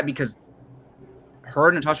like that because her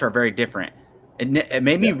and Natasha are very different. It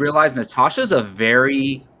made me realize Natasha's a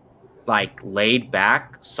very like laid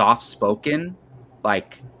back, soft spoken,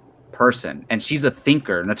 like person, and she's a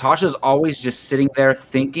thinker. Natasha's always just sitting there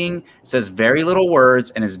thinking, says very little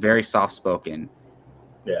words, and is very soft spoken.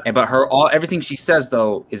 But everything she says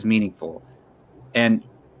though is meaningful, and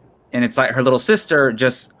it's like her little sister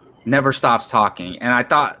just never stops talking, and I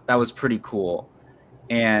thought that was pretty cool.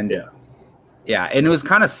 And and it was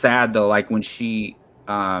kind of sad though, like when she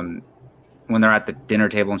when they're at the dinner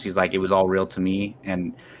table and she's like, it was all real to me.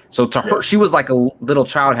 And so to her, she was like a little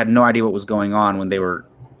child, had no idea what was going on when they were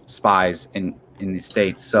spies in the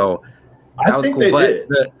States. So that was cool.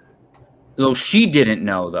 But she didn't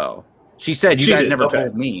know though. She said, you guys never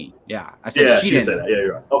told me. Yeah. I said, she didn't. Said that. Yeah,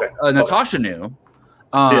 you're right. Okay. Natasha knew.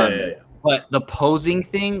 But the posing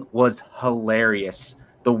thing was hilarious.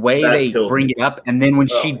 The way they bring it up, and then when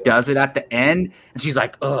she does it at the end, and she's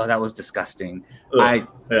like, "Oh, that was disgusting." I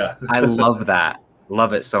love that.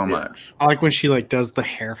 Love it so much. I like when she like does the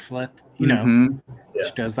hair flip. You know,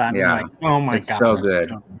 she does that. And I'm like, oh my god, so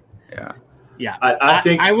good. Yeah. I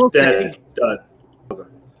think I will say.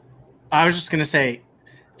 I was just gonna say,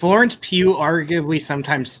 Florence Pugh arguably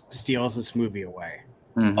sometimes steals this movie away.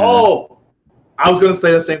 Mm-hmm. Oh, I was gonna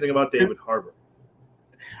say the same thing about David Harbour.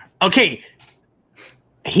 Okay.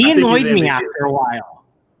 He annoyed me after a while.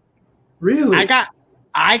 Really?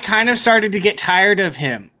 I kind of started to get tired of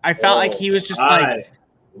him. I felt like he was just like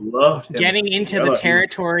getting into the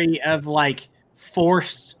territory of like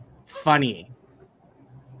forced funny.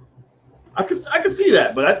 I could see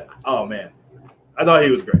that, but oh man, I thought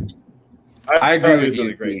he was great. I agree with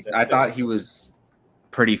you. Really I thought he was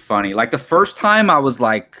pretty funny. Like the first time, I was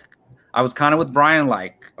kind of with Brian,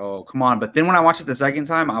 like, oh come on. But then when I watched it the second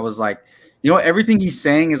time, I was like, you know, everything he's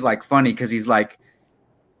saying is like funny because he's like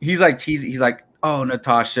teasing. He's like, oh,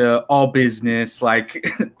 Natasha, all business, like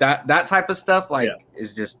that type of stuff. Like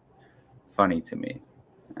is just funny to me.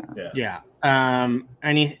 Yeah.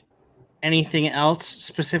 Anything else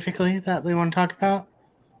specifically that we want to talk about?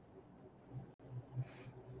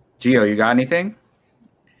 Gio, you got anything?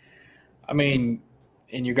 I mean,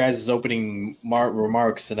 in your guys' opening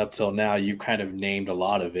remarks and up till now, you kind of named a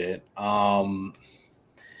lot of it.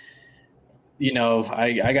 You know,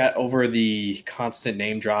 I got over the constant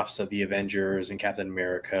name drops of the Avengers and Captain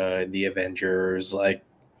America and the Avengers. Like,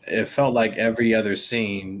 it felt like every other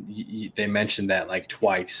scene, they mentioned that like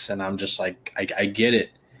twice. And I'm just like, I get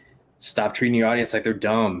it. Stop treating your audience like they're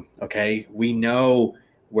dumb, okay? We know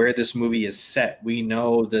where this movie is set. We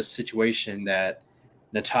know the situation that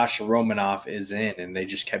Natasha Romanoff is in, and they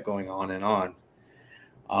just kept going on and on.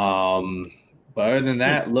 But other than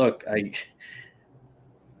that, look, I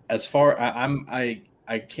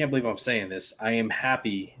can't believe I'm saying this. I am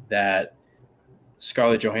happy that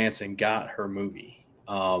Scarlett Johansson got her movie.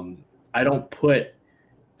 I don't put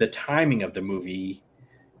the timing of the movie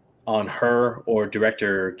on her or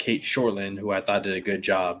director Kate Shortland, who I thought did a good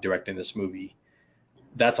job directing this movie.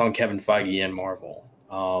 That's on Kevin Feige and Marvel.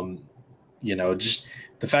 You know, just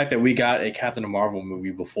the fact that we got a Captain Marvel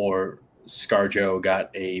movie before ScarJo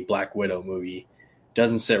got a Black Widow movie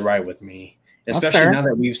doesn't sit right with me. Especially now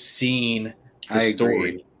that we've seen the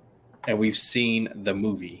story and we've seen the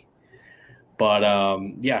movie. But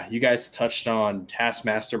yeah, you guys touched on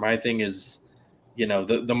Taskmaster. My thing is, you know,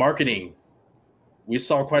 the marketing. We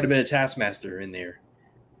saw quite a bit of Taskmaster in there.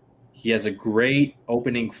 He has a great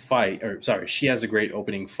opening fight, she has a great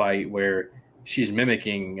opening fight where she's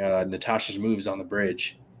mimicking Natasha's moves on the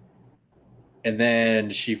bridge. And then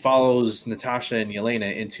she follows Natasha and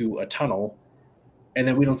Yelena into a tunnel, and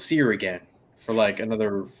then we don't see her again for like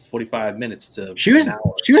another 45 minutes to she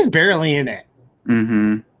was barely in it.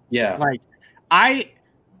 Mm-hmm. Yeah. Like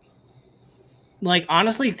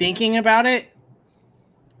honestly thinking about it,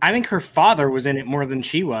 I think her father was in it more than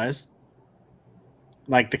she was.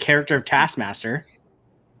 Like the character of Taskmaster.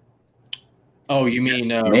 Oh, you mean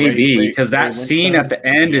Maybe Ray- because Ray that scene at the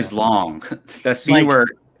end is Yeah. long. That scene Like- where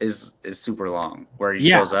is super long, where he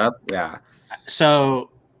Yeah. shows up. Yeah. So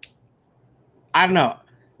I don't know.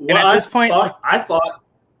 Well, at this point, I thought.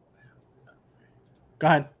 Go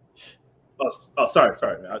ahead. Oh, sorry.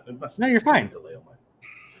 No, you're fine. Delay on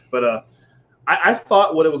but I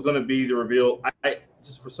thought what it was going to be the reveal. I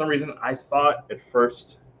just for some reason I thought at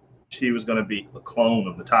first she was going to be a clone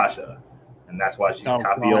of Natasha, and that's why she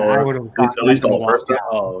copied all. I At would've least gotten all her stuff.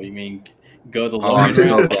 Oh, you mean go the Oh, long I'm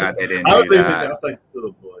so route? glad they didn't I do was thinking, that. I was like,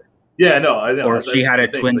 oh boy. Yeah, no, I know. Or she had a I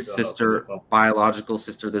think twin it's like, oh, sister, okay, biological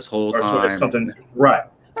sister this whole or time. something. Right.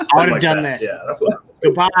 I would Something have like done that. this. Yeah, that's what.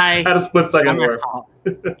 Goodbye. I had a split second I'm where. out.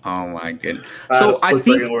 Oh my goodness. I had So a split I think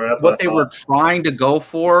second where that's what I they thought. were trying to go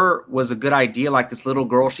for was a good idea. Like this little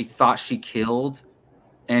girl she thought she killed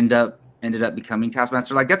ended up becoming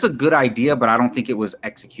Taskmaster. Like that's a good idea, but I don't think it was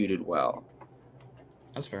executed well.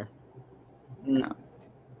 That's fair. Yeah.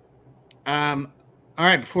 All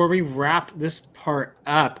right. Before we wrap this part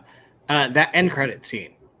up, that end credit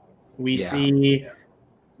scene, we Yeah. see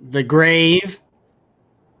the grave,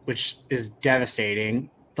 which is devastating.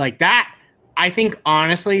 Like that, I think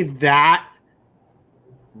honestly that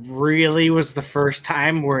really was the first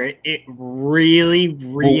time where it really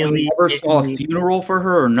Well, we never hit saw a me. funeral for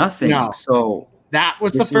her or nothing. No. So That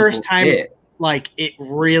was the this first time. legit. Like it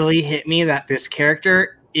really hit me that this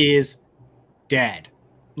character is dead.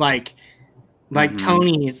 Like Mhm.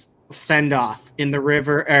 Tony's send off in the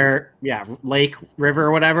river or lake, river,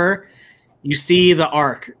 or whatever. You see the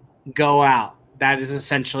arc go out. That is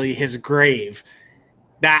essentially his grave.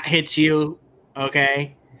 That hits you,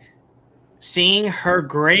 okay? Seeing her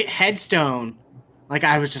great headstone, like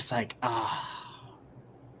I was just like, oh,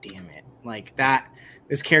 damn it. Like that,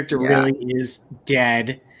 this character Yeah. really is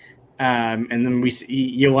dead. And then we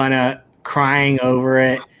see Yelena crying over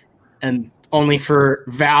it, and only for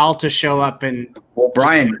Val to show up and Well,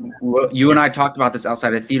 Brian, you and I talked about this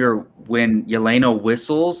outside of theater when Yelena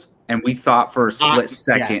whistles, and we thought for a split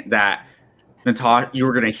second that Natasha, you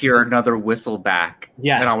were going to hear another whistle back.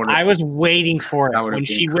 yes, And I was waiting for it. that would've When been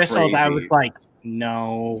she whistled, I was crazy. like,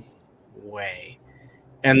 no way.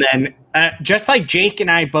 And then just like Jake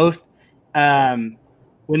and I both, when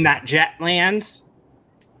that jet lands,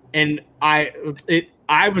 and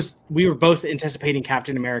we were both anticipating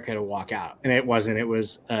Captain America to walk out, and it wasn't. It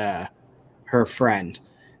was her friend.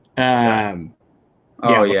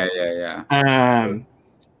 Oh, yeah.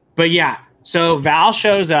 But yeah, so Val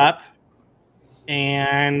shows up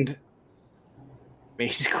and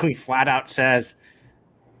basically flat out says,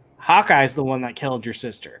 Hawkeye's the one that killed your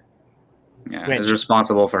sister. Yeah, Which- is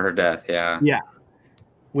responsible for her death. Yeah.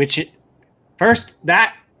 Which first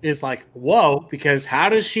that is like, whoa, because how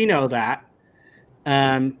does she know that?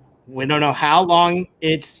 We don't know how long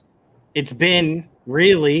it's been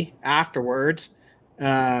really afterwards.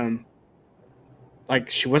 Like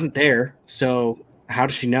she wasn't there, so how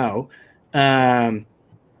does she know? And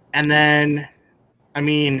then, I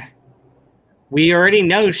mean, we already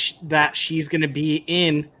know that she's going to be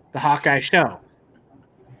in the Hawkeye show.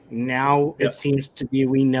 Now Yep. it seems to be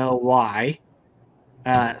we know why.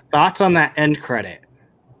 Thoughts on that end credit?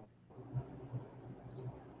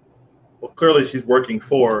 Well, clearly she's working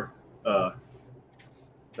for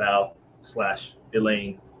Val /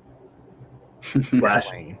 Elaine /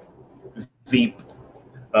 Veep.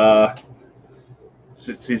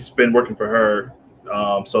 She's been working for her.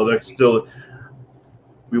 So they're still.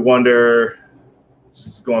 We wonder.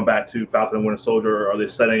 Just going back to Falcon and Winter Soldier, are they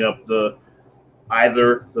setting up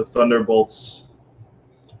either the Thunderbolts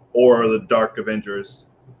or the Dark Avengers,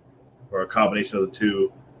 or a combination of the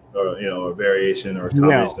two, or a variation or a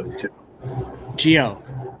combination of the two? Gio,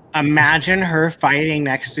 imagine her fighting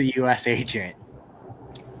next to U.S. Agent.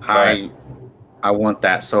 Right. I want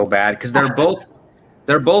that so bad because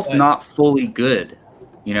they're both not fully good,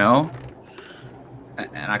 you know?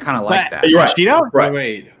 And I kind of like that. You're right. Cheeto? Right.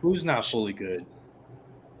 Wait, who's not fully good?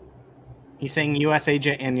 He's saying U.S.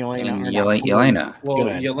 Agent and Yelena. And are not fully Yelena. Well,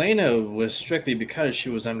 good. Yelena was strictly because she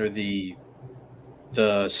was under the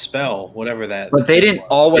spell, whatever that. But they didn't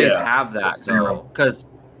always Yeah. have that The though, serum. because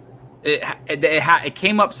it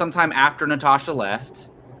came up sometime after Natasha left,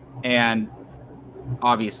 and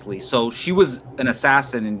obviously, so she was an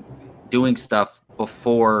assassin and doing stuff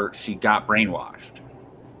before she got brainwashed.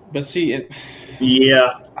 But see,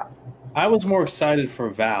 Yeah. I was more excited for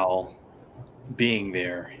Val being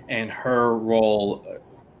there and her role.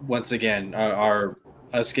 Once again,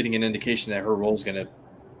 us getting an indication that her role is going to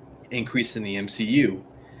increase in the MCU.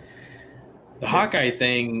 The Hawkeye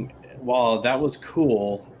thing, while that was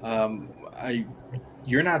cool,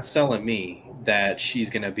 you're not selling me that she's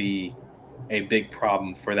going to be a big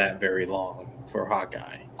problem for that very long for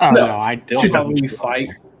Hawkeye. Oh No. no, They'll She's not probably gonna fight.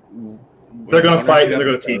 They're gonna one or fight two and they're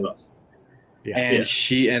gonna team up.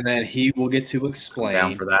 episodes, Yeah. and then he will get to I'm explain.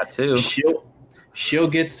 down for that too. She'll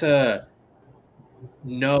get to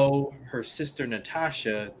know her sister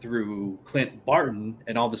Natasha through Clint Barton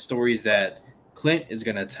and all the stories that Clint is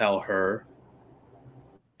going to tell her.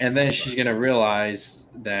 And then she's going to realize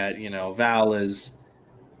that, Val is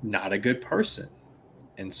not a good person.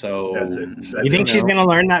 And so That's it. That's You think it. she's going to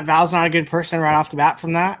learn that Val's not a good person right off the bat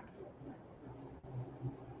from that?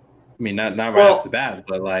 I mean, not right Well- off the bat,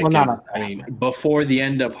 but like, Well, not off the I mean, before the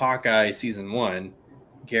end of Hawkeye season 1,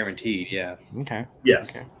 guaranteed, yeah. Okay.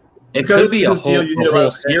 Yes. Okay. It Because- could be a because, whole, you hit it right whole on the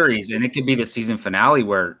head. series, and it could be the season finale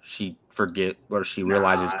where she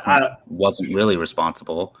realizes Nah, Clint wasn't really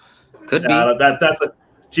responsible. Could be. That's a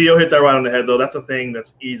Gio hit that right on the head though. That's a thing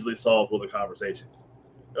that's easily solved with a conversation.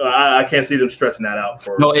 I can't see them stretching that out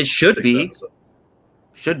for. No, it should 6 be. episodes.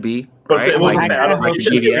 Should be. But Right? it wasn't Like- bad. I don't know. like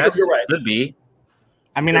You're GDS right. could be.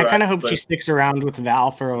 I mean, You're I kind of right, hope she but- sticks around with Val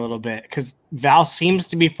for a little bit because Val seems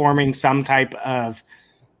to be forming some type of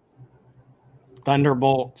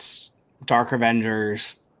Thunderbolts, Dark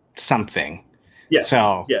Avengers, something. Yes.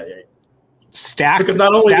 So yeah. stack Because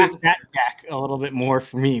not only that does- deck a little bit more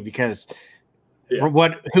for me because Yeah.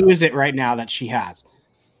 who is it right now that she has?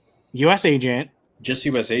 U.S. agent. Just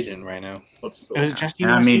U.S. agent right now. Is it just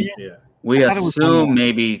And I U.S. mean- agent? Yeah. We I thought it was one more. assume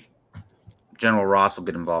maybe General Ross will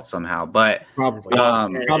get involved somehow, but Probably.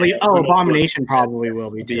 Probably. Probably. Oh, Abomination probably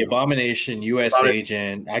will be The too. Abomination, U.S. Probably.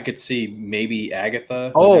 agent. I could see maybe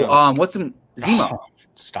Agatha. Who oh, knows? what's him? Zemo. Oh,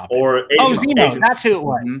 stop it. Or Oh, Agent, Zemo. Agent That's who it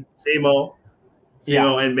was. Mhm. Zemo,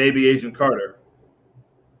 Yeah. and maybe Agent Carter,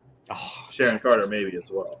 Oh, Sharon Carter, maybe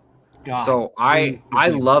as well. God. So I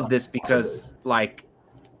love this because like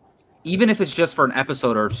even if it's just for an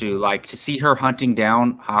episode or two, like to see her hunting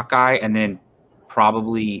down Hawkeye and then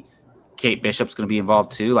probably Kate Bishop's going to be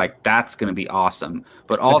involved too, like that's going to be awesome.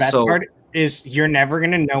 But The best also part is you're never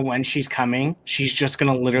gonna know when she's coming. She's just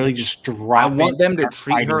gonna literally just I drop. want it them and to start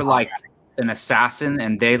treat fighting her like Hawkeye. an assassin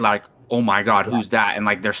and they like, oh my God, who's that? And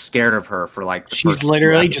like they're scared of her for like the She's first two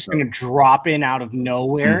literally just episodes. gonna drop in out of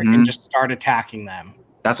nowhere Mhm. and just start attacking them.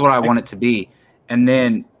 That's what I want it to be. And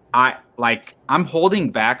then I'm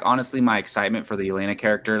holding back honestly my excitement for the Yelena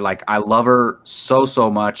character. Like I love her so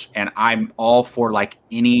much and I'm all for like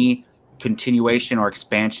any continuation or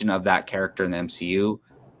expansion of that character in the MCU.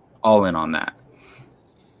 All in on that.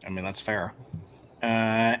 I mean, that's fair.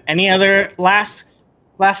 Any other last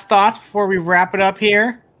thoughts before we wrap it up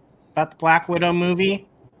here about the Black Widow movie?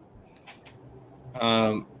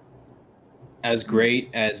 As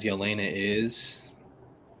great as Yelena is,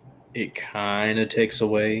 it kind of takes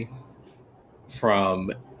away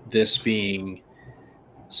from this being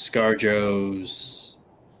ScarJo's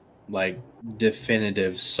like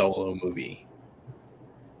definitive solo movie.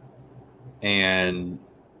 And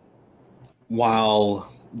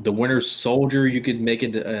while the Winter Soldier, you could make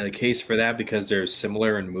a case for that because they're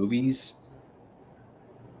similar in movies,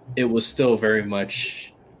 it was still very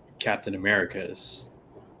much Captain America's.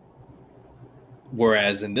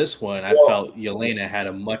 Whereas in this one, I felt Yelena had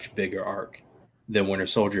a much bigger arc than Winter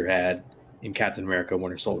Soldier had in Captain America: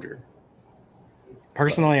 Winter Soldier.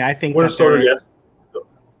 Personally, I think Winter that Soldier, they're- yes.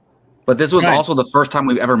 But this was Right. also the first time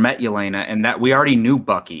we've ever met Yelena and that we already knew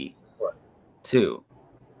Bucky Right. too.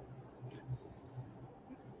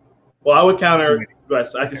 Well, I would counter.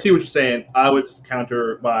 Yes, I can see what you're saying. I would just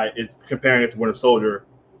counter by comparing it to Winter Soldier.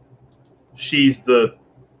 She's the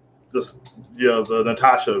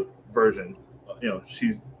Natasha version.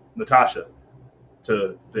 She's Natasha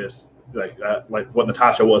to this, like what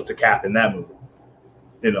Natasha was to Cap in that movie.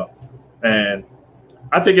 And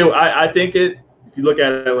I think it. If you look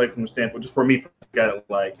at it like from the standpoint, just for me, look at it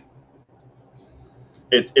like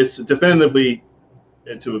it's definitively.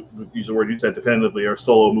 And to use the word you said, definitively, or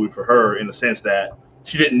solo movie for her in the sense that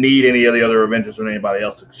she didn't need any of the other Avengers or anybody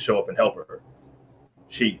else to show up and help her.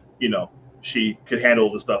 She could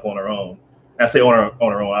handle the stuff on her own. And I say on her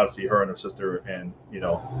own, obviously her and her sister and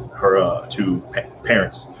her two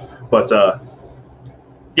parents. But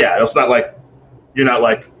yeah, it's not like you're not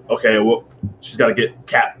like, okay, well, she's got to get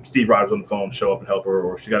Steve Rogers on the phone, show up and help her,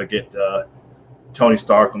 or she got to get Tony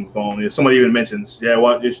Stark on the phone. If somebody even mentions, I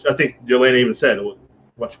think Yelena even said,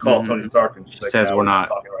 "Why don't you call Tony Stark?" And she's She like, says "No, we're not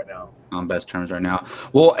talking right now." on best terms right now.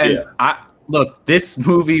 Well, and Yeah. look, this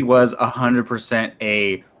movie was 100%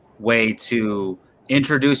 a way to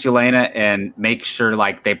introduce Yelena and make sure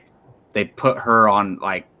like they put her on,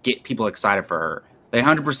 like get people excited for her. They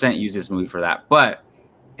 100% use this movie for that. But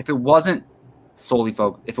if it wasn't solely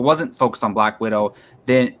focused, if it wasn't focused on Black Widow,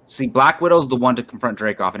 then see, Black Widow's the one to confront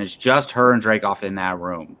Dreykov, and it's just her and Dreykov in that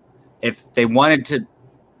room. If they wanted to,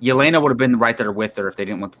 Yelena would have been right there with her if they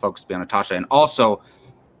didn't want the focus to be on Natasha. And also,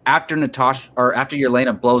 after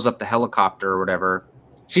Yelena blows up the helicopter or whatever,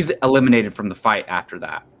 she's eliminated from the fight after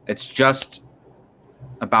that. It's just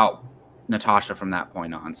about Natasha from that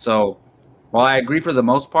point on. So while I agree for the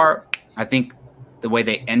most part, I think the way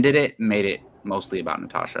they ended it made it mostly about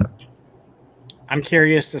Natasha. I'm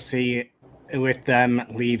curious to see, with them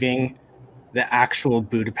leaving the actual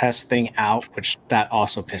Budapest thing out, which that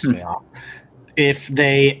also pissed me off, if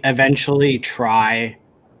they eventually try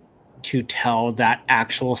to tell that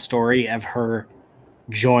actual story of her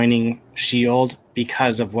joining S.H.I.E.L.D.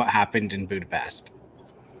 because of what happened in Budapest.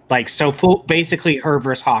 Like, so basically her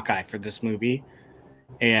versus Hawkeye for this movie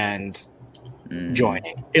and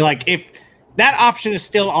joining. Like, if that option is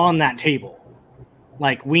still on that table,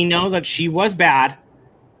 like, we know that she was bad.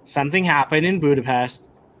 Something happened in Budapest.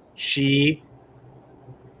 She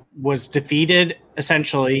was defeated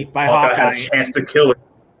essentially by Hawkeye. Had a chance to kill her.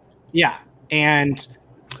 Yeah, and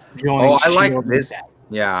joined I like S.H.I.E.L.D. this. instead.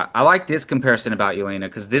 Yeah, I like this comparison about Yelena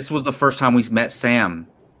because this was the first time we met Sam,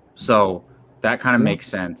 so that kind of makes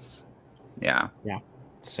sense. Yeah.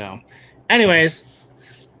 So, anyways,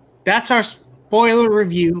 that's our spoiler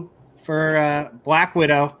review for Black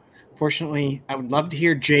Widow. Fortunately, I would love to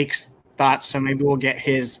hear Jake's thoughts, so maybe we'll get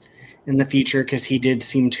his in the future because he did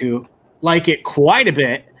seem to like it quite a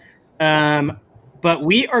bit. But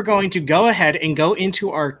we are going to go ahead and go into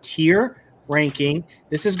our tier ranking.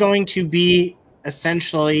 This is going to be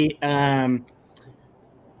essentially a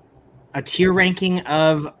tier ranking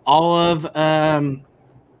of all of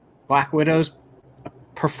Black Widow's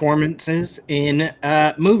performances in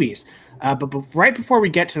movies. But right before we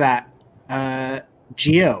get to that,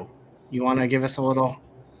 Gio, you want to give us a little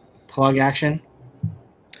plug action?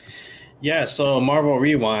 Yeah, so Marvel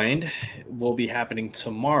Rewind will be happening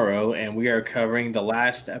tomorrow, and we are covering the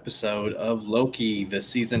last episode of Loki, the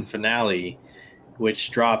season finale,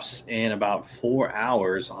 which drops in about 4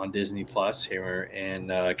 hours on Disney Plus here in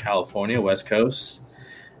California, West Coast.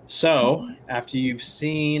 So after you've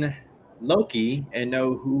seen Loki and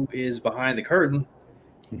know who is behind the curtain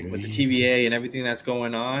with the TVA and everything that's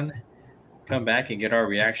going on, come back and get our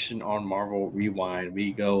reaction on Marvel Rewind.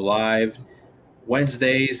 We go live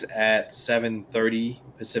Wednesdays at 7:30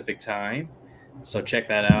 Pacific time. So check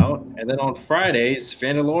that out. And then on Fridays,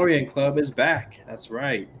 Fandalorian Club is back. That's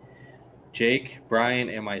right. Jake, Brian,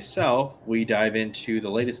 and myself, we dive into the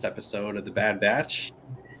latest episode of The Bad Batch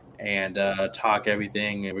and talk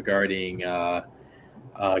everything regarding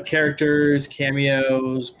characters,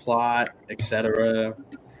 cameos, plot, etc.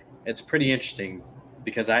 It's pretty interesting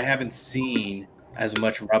because I haven't seen as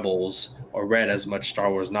much Rebels or read as much Star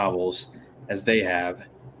Wars novels as they have.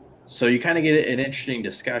 So you kind of get an interesting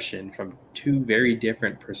discussion from two very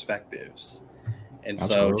different perspectives. And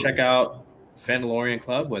so check out Fandalorian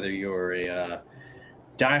Club, whether you're a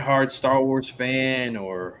diehard Star Wars fan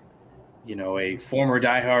or, you know, a former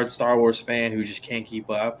diehard Star Wars fan who just can't keep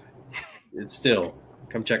up. It's still,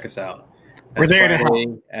 come check us out. We're there Friday to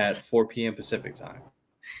help. At 4 p.m. Pacific time.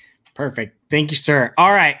 Perfect. Thank you, sir.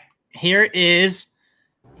 All right. Here is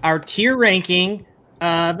our tier ranking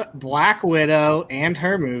of Black Widow and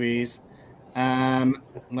her movies.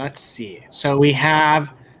 Let's see. So we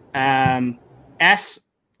have S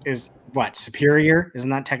is what? Superior? Isn't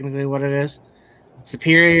that technically what it is?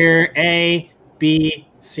 Superior, A, B,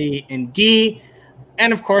 C, and D.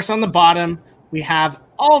 And of course, on the bottom, we have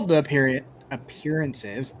all of the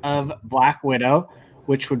appearances of Black Widow,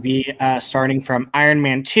 which would be starting from Iron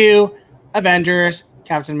Man 2, Avengers,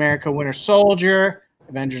 Captain America Winter Soldier,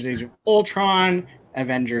 Avengers Age of Ultron,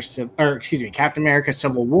 Captain America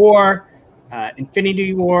Civil War,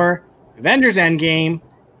 Infinity War, Avengers Endgame,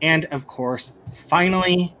 and of course,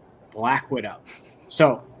 finally, Black Widow.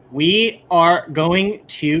 So we are going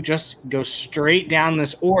to just go straight down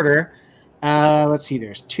this order. Let's see,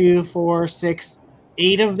 there's 2, 4, 6,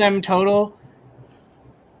 8 of them total.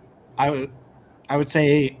 I would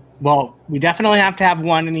say, well, we definitely have to have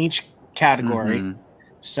one in each category. Mm-hmm.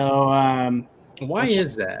 So Why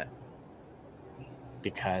is that?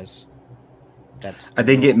 Because that's I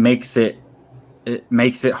think it makes it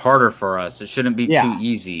harder for us. It shouldn't be too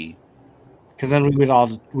easy. Because then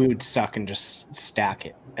we would suck and just stack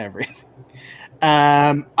it everything.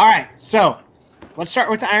 All right, so let's start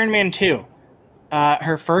with Iron Man 2.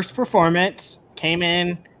 Her first performance came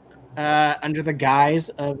in under the guise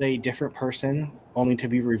of a different person, only to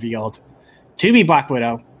be revealed to be Black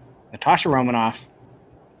Widow, Natasha Romanoff.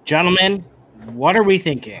 Gentlemen, what are we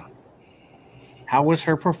thinking? How was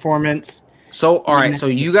her performance? So, all right. So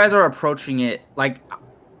you guys are approaching it like,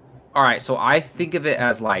 all right. So I think of it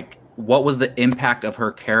as like, what was the impact of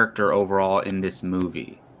her character overall in this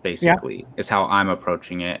movie? Basically, is how I'm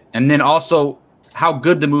approaching it, and then also how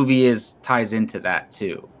good the movie is ties into that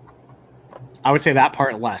too. I would say that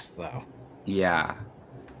part less though. Yeah.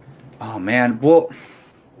 Oh man. Well,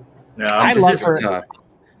 Yeah, I this love is her. tough.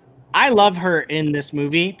 I love her in this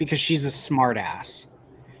movie because she's a smart ass.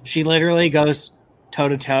 She literally goes toe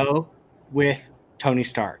to toe with Tony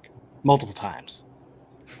Stark multiple times.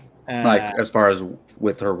 Like as far as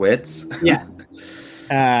with her wits. Yes.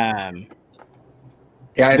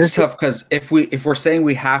 Yeah, it's This- tough because if we're saying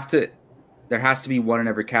we have to, there has to be one in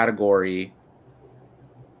every category.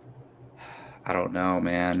 I don't know,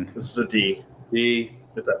 man. this is a D. D.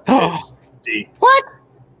 If that's the case. D. What?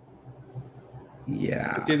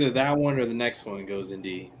 Yeah, It's either that one or the next one goes in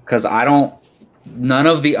D. because I don't. None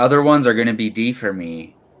of the other ones are going to be D for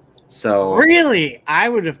me. So Really? I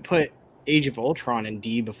would have put Age of Ultron in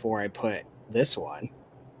D before I put this one.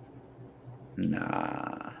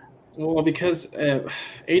 nah. Well, because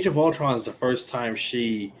Age of Ultron is the first time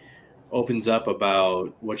she opens up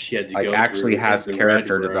about what she had to Like, go actually through has in the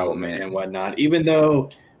character Red Room development. and whatnot. Even though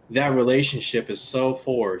that relationship is so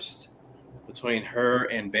forced between her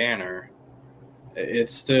and Banner,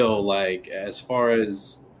 it's still like, as far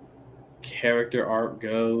as character arc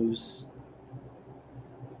goes,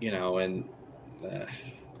 and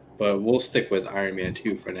but we'll stick with Iron Man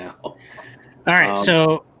 2 for now. All right. Um,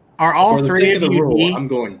 So are all For the three sake of of the you rule, D? I'm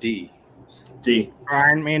going D. D. Or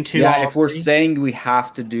Iron Man 2? Yeah, all if we're three? saying we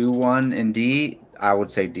have to do one in D, I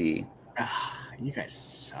would say D. You guys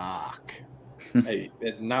suck. Hey,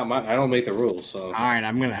 not my. I don't make the rules, so All right,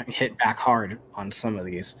 I'm gonna hit back hard on some of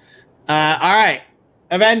these. All right,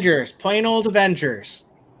 Avengers, plain old Avengers.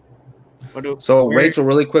 So where- Rachel,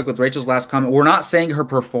 really quick with Rachel's last comment, we're not saying her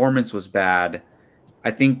performance was bad.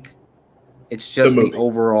 I think it's just The the movie.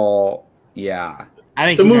 overall. Yeah, I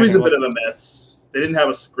think The you guys movie's are a bit of a mess. They didn't have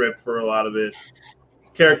a script for a lot of it.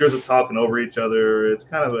 Characters are talking over each other. It's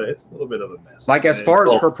a little bit of a mess. like as And- far as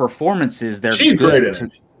well, her performances, they're she's great in good to,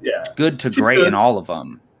 it. Yeah, good to She's great good. in all of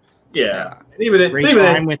them. yeah. And even Rachel,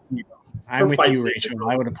 then, I'm with you. I'm her with fight you, scenes are Rachel. cool.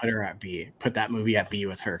 I would have put her at B. Put that movie at B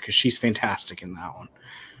with her because she's fantastic in that one.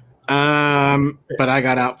 But I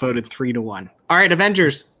got outvoted 3-1. All right,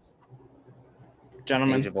 Avengers,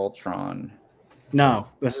 gentlemen. Age of Ultron. No,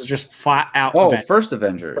 this is just flat out. Oh, Avengers. first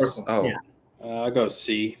Avengers. First one. Oh, Yeah. I'll go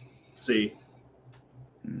C. see,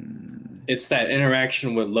 It's that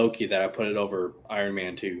interaction with Loki that I put it over Iron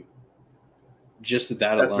Man 2. Just that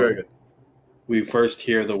that's alone. very good. We first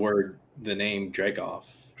hear the name Dreykov.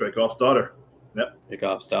 Dreykov's daughter.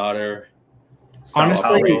 Dreykov's daughter.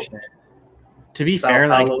 Honestly, Paulo. to be Sao fair,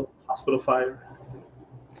 like Paulo hospital fire.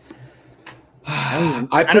 I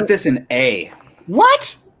I put don't- this in A.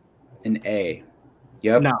 what? In A.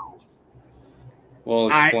 Yep. No. Well,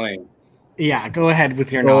 I- explain. Yeah, go ahead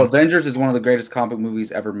with your Well, knowledge. Avengers is one of the greatest comic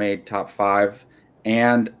movies ever made, top 5.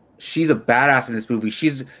 And she's a badass in this movie.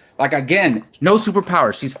 She's like, again, no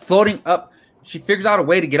superpowers. She's floating up. She figures out a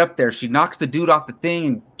way to get up there. She knocks the dude off the thing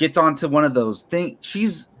and gets onto one of those things.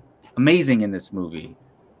 She's amazing in this movie.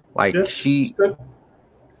 Like Yeah, she, good.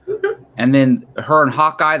 and then her and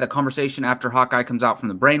Hawkeye, the conversation after Hawkeye comes out from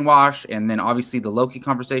the brainwash, and then obviously the Loki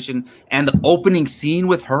conversation and the opening scene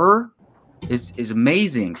with her is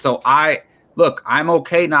amazing. So I'm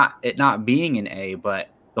okay it not being an A, but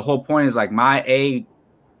the whole point is like my A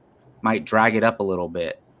might drag it up a little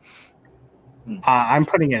bit. I'm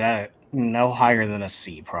putting it at no higher than a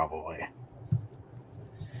C, probably.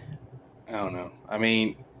 I don't know. I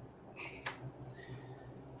mean,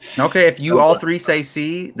 Okay, if you all three say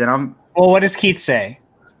C, then I'm Well, what does Keith say?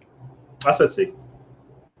 I said C.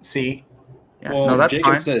 C. yeah, well, no, that's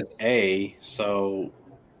Jacob fine. says A, so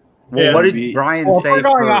Well, Yeah, what did B. Brian Well, if say? we're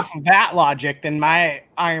going for- off of that logic, then my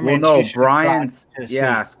Iron well, Man no, 2 should Brian's drop to C.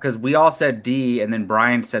 yes, because we all said D, and then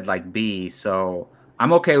Brian said like B. So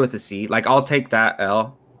I'm okay with the C. Like I'll take that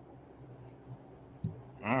L.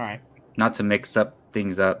 All right. Not to mix up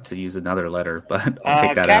things up to use another letter, but I'll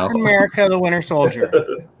take that Captain L. America, the Winter Soldier.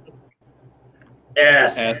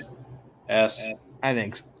 S. S. I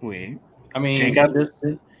think we. I mean, Jacob?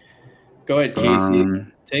 go ahead, Keith.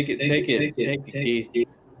 Take it, Keith.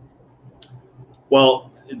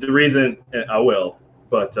 Well, the reason I will,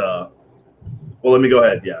 but well, let me go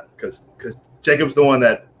ahead. Yeah, because Jacob's the one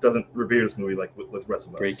that doesn't revere this movie like with the rest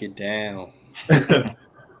of us. Break it down.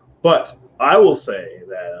 But I will say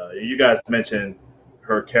that you guys mentioned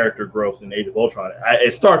her character growth in Age of Ultron.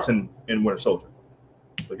 It starts in Winter Soldier.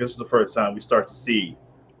 Like this is the first time we start to see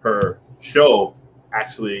her show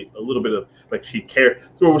actually a little bit of like she cared.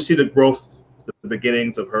 So we see the growth the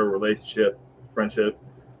beginnings of her relationship, friendship,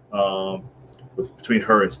 was between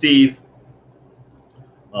her and Steve.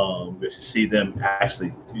 We see them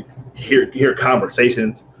actually hear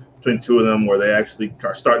conversations between the two of them where they actually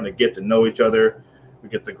are starting to get to know each other. We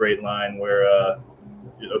get the great line where,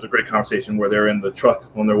 the great conversation where they're in the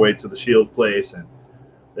truck on their way to the Shield place, and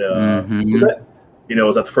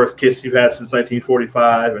was that the first kiss you've had since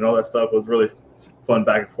 1945, and all that stuff was really fun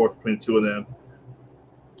back and forth between the two of them.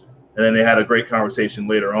 And then they had a great conversation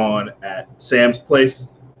later on at Sam's place,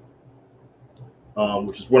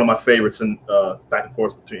 which is one of my favorites in back and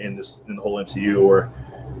forth in the whole MCU, where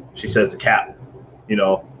she says to Cap,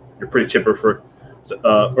 you're pretty chipper for,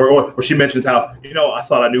 or she mentions how, I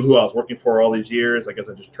thought I knew who I was working for all these years. I guess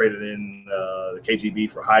I just traded in the KGB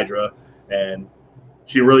for Hydra, and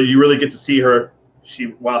you really get to see her.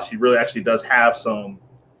 While she really actually does have some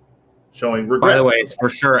showing regret. By the way, it's for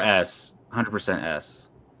sure S, 100% S.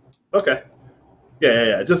 Okay.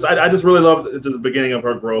 Yeah. I just really loved the beginning of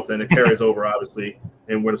her growth, and it carries over obviously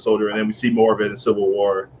in Winter Soldier, and then we see more of it in Civil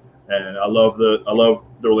War. And I love the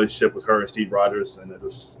relationship with her and Steve Rogers, and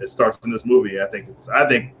it starts in this movie. I think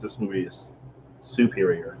this movie is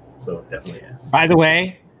superior, so definitely yes. By the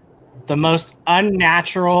way, the most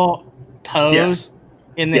unnatural pose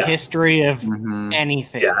in the history of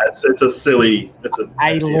anything. Yeah, it's a silly.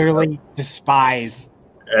 I literally despise.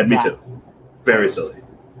 And me too. Very silly.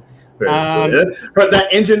 Very silly. But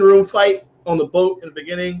that engine room fight on the boat in the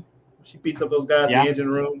beginning, she beats up those guys in the engine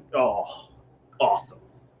room. Oh, awesome.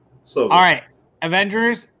 So good. All right,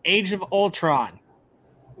 Avengers: Age of Ultron.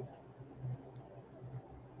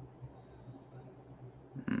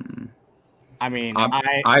 I mean,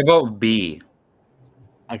 I vote B.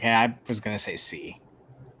 Okay, I was gonna say C.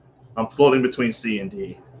 I'm floating between C and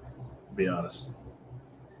D, to be honest.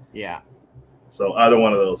 Yeah. So either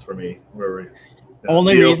one of those for me.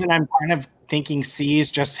 Only reason I'm kind of thinking C is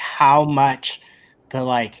just how much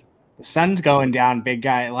the sun's going down, big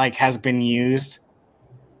guy, has been used.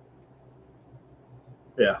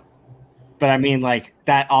 Yeah. But I mean,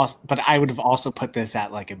 that also. But I would have also put this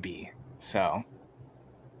at a B. So.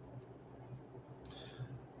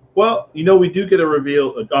 Well, we do get a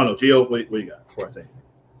reveal. Oh no, Gio, what do you got before I say anything?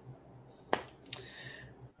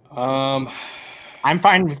 I'm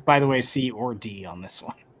fine with, by the way, C or D on this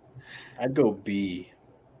one. I'd go B.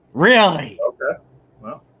 Really? Okay.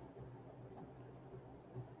 Well,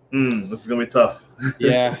 this is gonna be tough.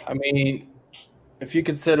 Yeah, I mean, if you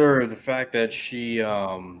consider the fact that she,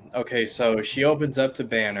 so she opens up to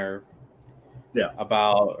Banner. Yeah.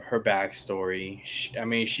 About her backstory.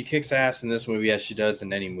 She kicks ass in this movie as she does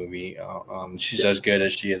in any movie. She's as good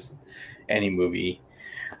as she is in any movie.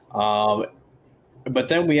 But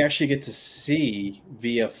then we actually get to see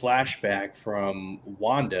via flashback from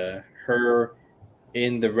Wanda, her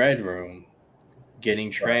in the Red Room getting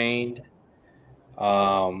trained.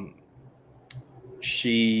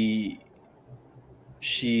 She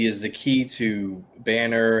is the key to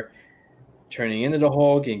Banner turning into the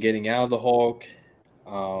Hulk and getting out of the Hulk.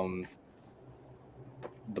 The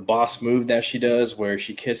boss move that she does where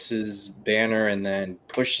she kisses Banner and then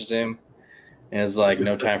pushes him. And it's like,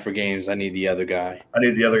 no time for games. I need the other guy.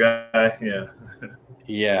 Yeah.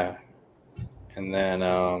 Yeah. And then,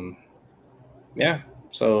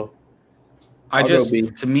 so I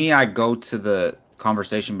go to the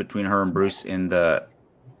conversation between her and Bruce in the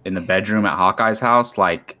bedroom at Hawkeye's house.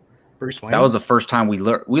 Bruce Wayne. That was the first time we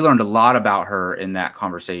learned a lot about her in that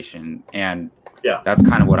conversation, and that's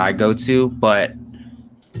kind of what I go to. But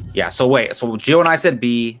yeah, so Jill and I said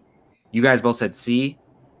B, you guys both said C.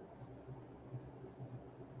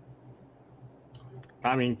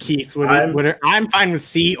 I mean, Keith, I'm fine with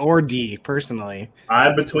C or D personally.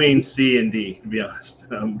 I'm between C and D, to be honest.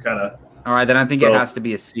 I'm kind of. All right, then I think it has to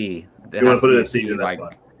be a C. You want to put it at C, then that's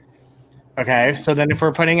fine. Okay, so then if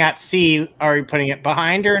we're putting at C, are we putting it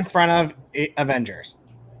behind or in front of Avengers?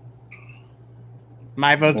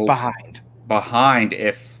 My vote's behind. Behind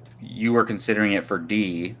if you were considering it for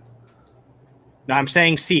D. No, I'm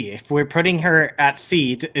saying C. If we're putting her at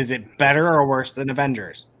C, is it better or worse than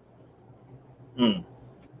Avengers?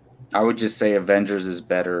 I would just say Avengers is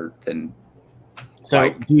better than... So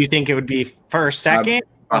do you think it would be first, second?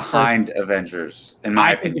 Behind Avengers, in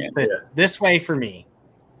my opinion. This way for me.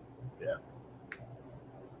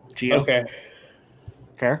 Gio? Okay.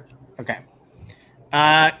 Fair? Okay.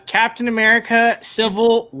 Captain America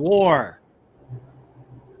Civil War.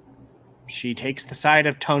 She takes the side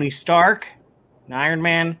of Tony Stark and Iron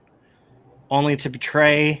Man, only to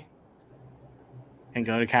betray and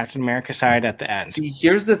go to Captain America's side at the end. See,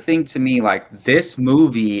 here's the thing to me, this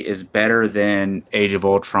movie is better than Age of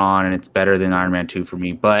Ultron and it's better than Iron Man 2 for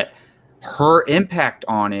me, but her impact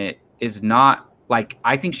on it is not like,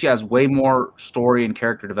 I think she has way more story and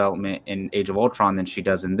character development in Age of Ultron than she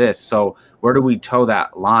does in this. So where do we toe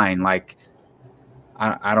that line? Like,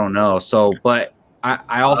 I don't know. So, but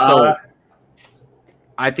I also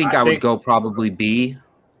I think I would go probably B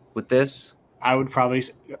with this. I would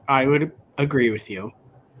agree with you.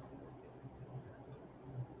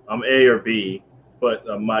 I'm A or B, but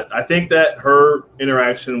I think that her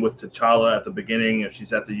interaction with T'Challa at the beginning, if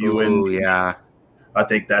she's at the UN, Ooh, yeah, I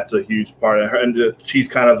think that's a huge part of her, and she's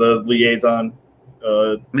kind of the liaison.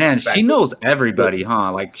 Man, she knows everybody,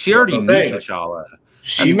 huh? Like she already knew T'Challa.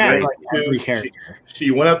 She met like every character.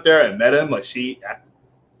 She went up there and met him. Like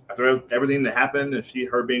after everything that happened, and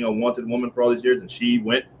her being a wanted woman for all these years, and she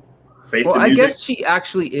went face to music. I guess she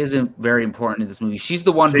actually isn't very important in this movie. She's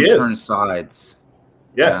the one who turns sides.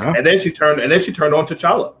 Yes, yeah. and then she turned on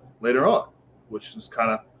T'Challa later on, which is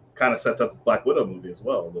kind of sets up the Black Widow movie as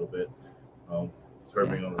well a little bit. Her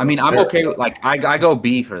being on I'm okay with I go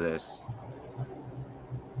B for this.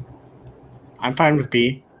 I'm fine with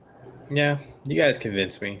B. Yeah, you guys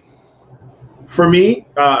convinced me. For me,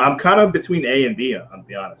 I'm kind of between A and B. I'll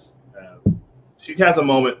be honest. She has a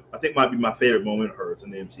moment, I think might be my favorite moment of hers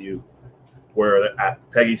in the MCU, where at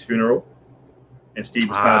Peggy's funeral, and Steve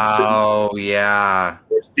was kind of sitting. Oh yeah.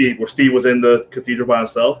 Where Steve was in the cathedral by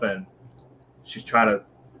himself, and she's trying to.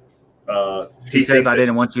 He says, "I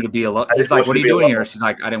didn't want you to be alone." He's like, "What are you doing here?" She's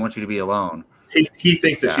like, "I didn't want you to be alone." He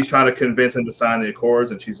thinks that she's trying to convince him to sign the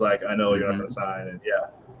Accords, and she's like, "I know you're not going to sign." And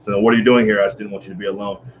so what are you doing here? I just didn't want you to be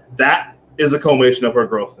alone. That is a culmination of her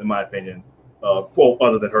growth, in my opinion.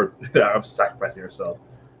 Other than her sacrificing herself.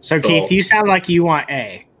 So Keith, you sound like you want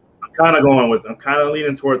A. I'm kind of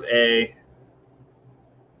leaning towards A,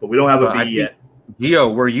 but we don't have a B yet.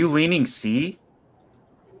 Gio, were you leaning C?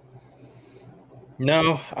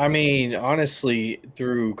 No, I mean, honestly,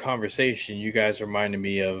 through conversation, you guys reminded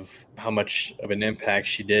me of how much of an impact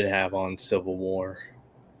she did have on Civil War.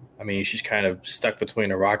 I mean, she's kind of stuck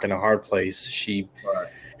between a rock and a hard place. She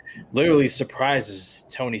literally surprises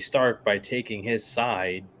Tony Stark by taking his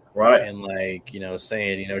side. Right. And,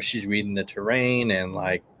 saying, she's reading the terrain and,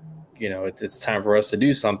 it's time for us to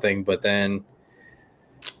do something. But then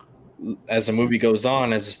as the movie goes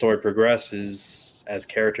on, as the story progresses, as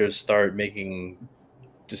characters start making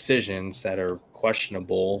decisions that are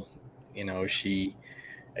questionable, she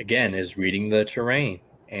again is reading the terrain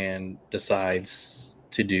and decides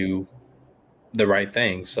to do the right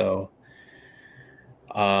thing. So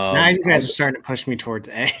now you guys are starting to push me towards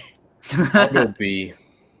A. I'll go B.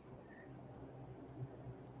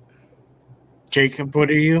 Jacob, what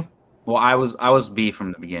are you? Well, I was B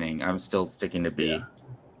from the beginning. I'm still sticking to B. Yeah.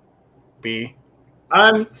 B.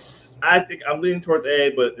 I think I'm leaning towards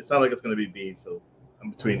A, but it sounds like it's going to be B. So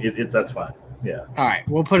I'm between. That's fine. Yeah. All right,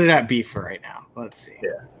 we'll put it at B for right now. Let's see.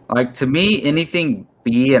 Yeah. Like, to me, anything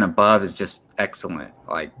B and above is just excellent.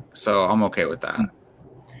 Like, so I'm okay with that.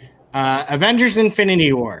 Avengers: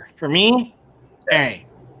 Infinity War for me. Yes.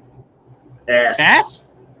 A. S. S?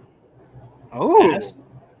 Oh. S.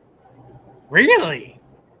 Really?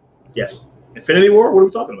 Yes. Infinity War. What are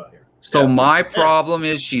we talking about here? So my problem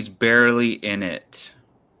is she's barely in it.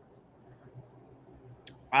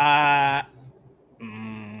 But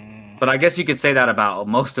I guess you could say that about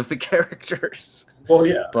most of the characters. Well,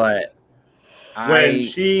 yeah. But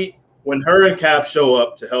when her and Cap show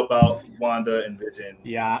up to help out Wanda and Vision,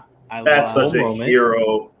 that's such a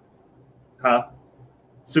hero, huh?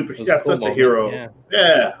 That's such a hero.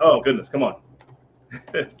 Yeah. Oh goodness, come on.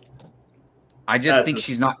 I just think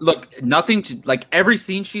she's not. Look, nothing to like. Every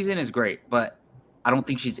scene she's in is great, but I don't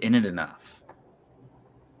think she's in it enough.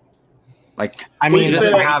 Like, I mean, she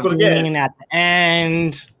doesn't have scene at the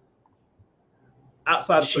end.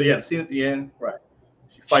 Outside of the scene at the end, right?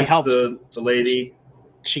 She fights the lady.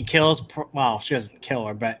 She kills. Well, she doesn't kill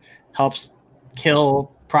her, but helps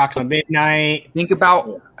kill Proxima Midnight. Think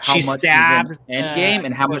about how much stabs she's in Endgame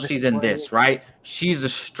and how much she's in this, right? She's a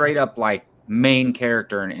straight up like main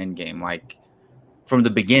character in Endgame, like from the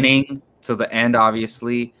beginning to the end.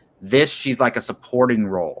 Obviously, she's like a supporting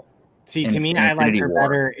role. See, to me, I like her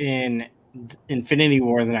better in Infinity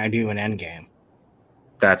War than I do in Endgame.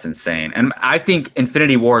 That's insane. And I think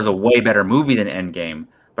Infinity War is a way better movie than Endgame,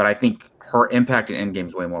 but I think her impact in Endgame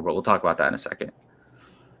is way more, but we'll talk about that in a second.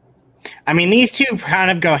 I mean, these two kind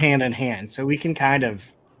of go hand in hand, so we can kind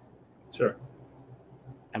of... Sure.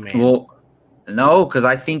 I mean... Well, no, because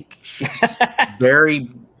I think she's very...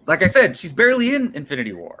 Like I said, she's barely in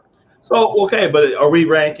Infinity War. So, okay, but are we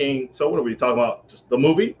ranking... So what are we talking about? Just the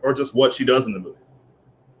movie or just what she does in the movie?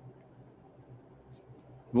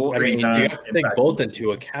 Well, I mean, you Times have to take impact. both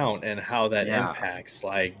into account and how that Yeah. impacts.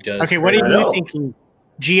 Like, does Okay, what I are know. you thinking,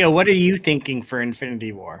 Gio? What are you thinking for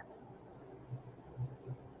Infinity War?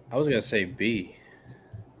 I was gonna say B.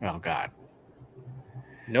 Oh God.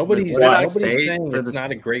 Nobody's What did I nobody's say saying for it's this-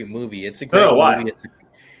 not a great movie. It's a great No, why? movie.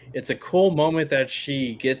 It's a cool moment that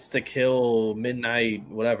she gets to kill Midnight,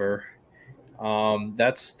 whatever.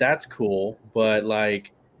 That's cool. But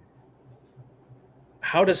like,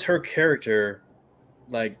 how does her character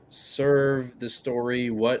like serve the story?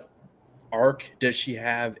 What arc does she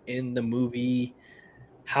have in the movie?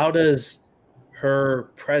 How does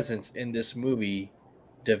her presence in this movie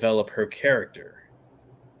develop her character?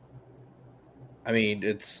 I mean,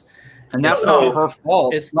 And that's It's not tough. her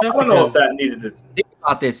fault. it's I tough don't know if because that needed to. Think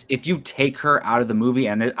about this. If you take her out of the movie,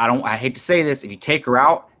 and I hate to say this, if you take her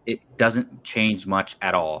out, it doesn't change much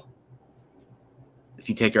at all. If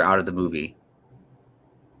you take her out of the movie.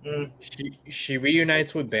 Mm, she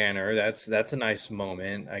reunites with Banner. That's a nice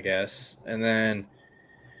moment, I guess. And then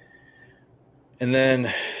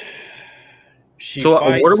she So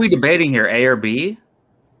fights. what are we debating here? A or B?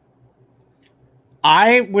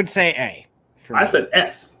 I would say A. For I me. said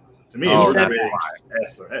S. To me, Oh, it was that's really S.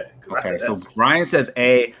 S or A. 'Cause I Okay, said so S. Brian says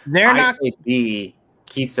A. They're I not. say B.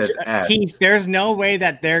 Keith says S. Keith, there's no way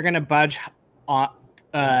that they're gonna budge on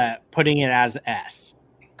putting it as S.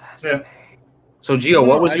 Yeah. So Gio,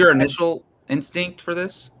 what was I- your initial instinct for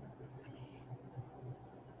this?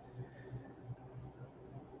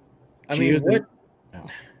 I mean, Gio's the-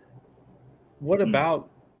 what Hmm. about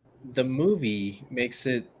the movie makes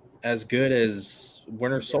it as good as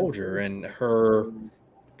Winter Soldier and her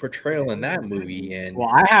portrayal in that movie? And Well,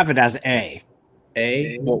 I have it as A,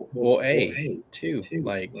 well, A too.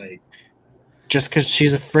 Like just because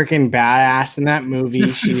she's a freaking badass in that movie.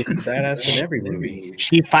 She's badass in every movie.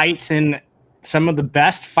 she fights in some of the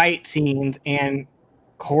best fight scenes and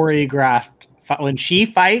choreographed. When she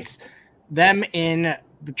fights them in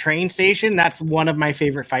the train station, that's one of my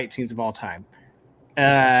favorite fight scenes of all time.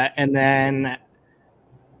 And then,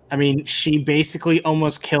 I mean, she basically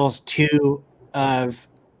almost kills two of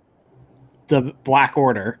the Black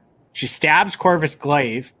Order. She stabs Corvus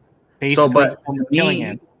Glaive, basically but almost to killing me,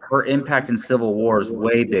 him. her impact in Civil War is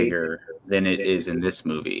way bigger than it is in this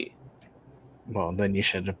movie. Well, then you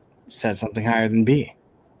should have said something higher than B.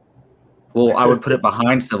 Well, I would put it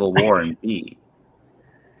behind Civil War and B.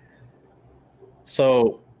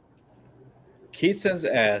 So Keith says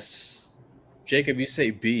S. Jacob, you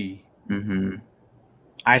say B. Mm-hmm.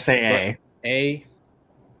 I say A. A.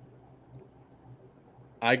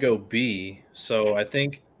 I go B. So I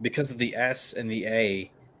think because of the S and the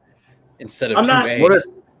A, instead of I'm two not- A's.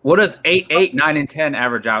 What does 8, 8, 9, and 10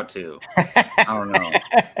 average out to? I don't know.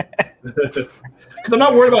 Because I'm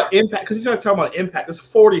not worried about impact. Because you're talking about impact. There's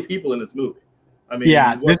 40 people in this movie. I mean,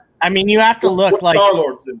 Yeah, I mean, you have to look what's like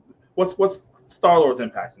Star-Lord's what's Star-Lord's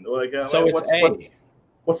impacting? Like, So it's A.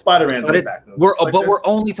 What's Spider-Man's But impacting? we're Like, but there's- we're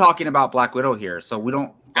only talking about Black Widow here, so we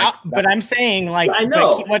don't. Like, but I'm saying like I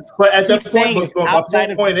know. but what's But at that Keith's saying point, is my outside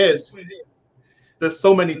whole of- point is there's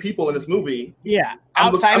so many people in this movie, yeah, I'm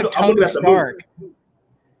outside look- of I'm looking Tony at the Stark.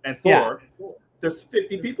 and Yeah. Thor. There's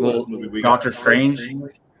 50 people in well, this movie. We Doctor got. Strange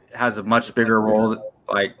has a much bigger role.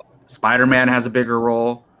 Like Spider-Man has a bigger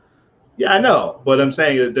role. Yeah, I know, but I'm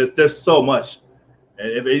saying that there's so much. And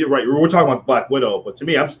if you're right, we're talking about Black Widow, but to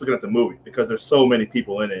me, I'm just looking at the movie because there's so many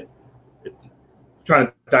people in it. It's trying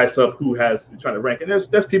to dice up who has, trying to rank, and there's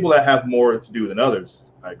people that have more to do than others.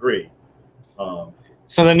 I agree.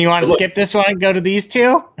 So then you want to Look- skip this one and go to these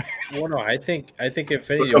two? Well, no, I think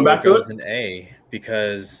Infinity come War back to goes it? in A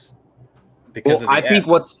because Well, of the I think S.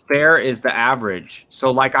 what's fair is the average.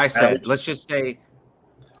 So, like I said, Average. let's just say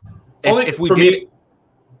Only if we for did. me,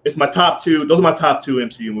 it's my top two. Those are my top two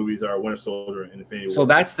MCU movies: are Winter Soldier and Infinity War. So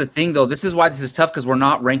that's the thing, though. This is why this is tough because we're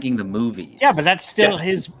not ranking the movies. Yeah, but that's still Yeah.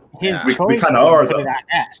 his Yeah. We choice. kinda to are, put though. it at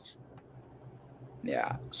S.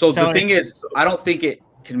 Yeah. So So the thing if- is, I don't think it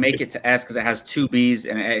can make it to S because it has two B's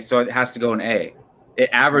and an A, so it has to go in A. It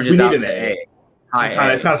averages We out need to an A. A. High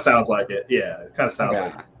It A. kind of sounds like it. Yeah, it kind of sounds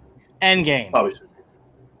like Yeah. it. Endgame. Probably should.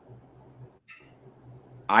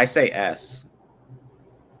 I say S.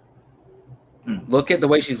 Hmm. Look at the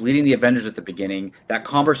way she's leading the Avengers at the beginning. That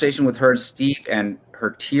conversation with her and Steve, and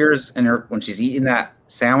her tears in her when she's eating that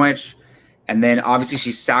sandwich, and then obviously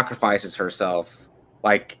she sacrifices herself.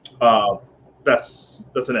 Like, That's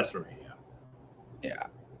an S for me. Yeah.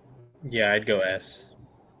 Yeah, I'd go S.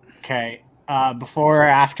 Okay. Before or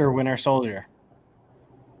after Winter Soldier?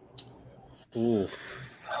 Oof.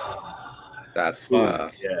 that's. Yeah.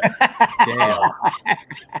 Damn.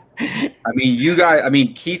 I mean, you guys. I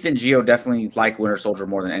mean, Keith and Gio definitely like Winter Soldier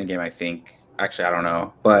more than Endgame. I think. Actually, I don't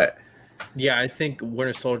know, but Yeah, I think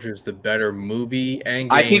Winter Soldier is the better movie.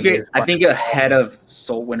 Endgame I think is I think ahead of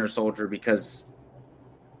Winter Soldier because,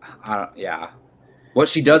 what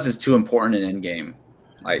she does is too important in Endgame.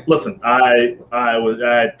 Like, Listen, I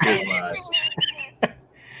had tears in my eyes.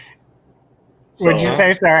 What'd you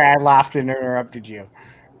say? Sorry, I laughed and interrupted you.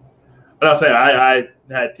 But I'll say I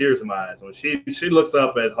had tears in my eyes when she looks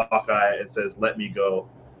up at Hawkeye and says, "Let me go."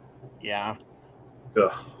 Yeah.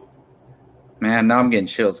 Ugh. man, now I'm getting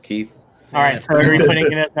chills, Keith. All right, so are we putting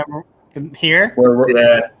it as number here?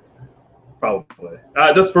 Yeah, probably.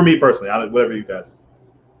 Just for me personally, whatever you guys,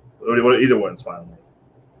 either one's fine with me.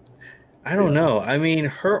 I don't know. I mean,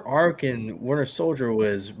 her arc in Winter Soldier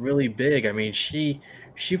was really big. I mean, she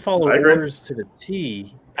followed orders to the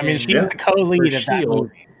T. I mean, she's the co-lead of that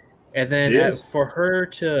movie. And then for her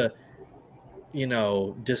to,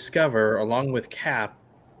 discover along with Cap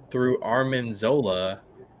through Armin Zola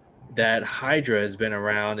that Hydra has been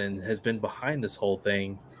around and has been behind this whole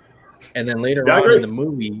thing. And then later on in the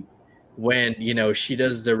movie, when, she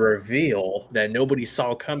does the reveal that nobody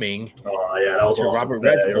saw coming that was to awesome. Robert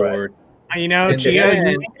Redford.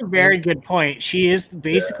 Gio, you make a very good point. She is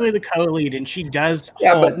basically the co-lead, and she does.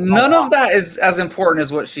 Yeah, but none of that is as important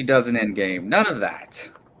as what she does in Endgame. None of that.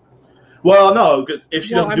 Well, no, because if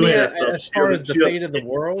she doesn't do any of that stuff, as far as the fate of the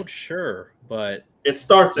world, sure, but it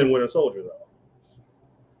starts in Winter Soldier, though.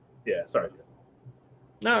 Yeah, sorry.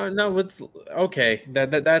 No, it's okay.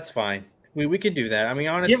 That's fine. We can do that. I mean,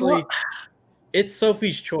 honestly, it's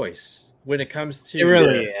Sophie's choice. When it comes to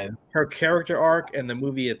her character arc and the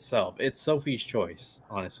movie itself, it's Sophie's choice,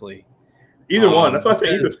 honestly. Either one. That's why I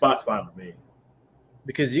say either spot's fine with me.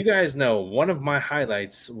 Because you guys know, one of my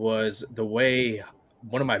highlights was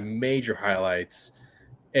one of my major highlights,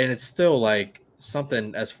 and it's still like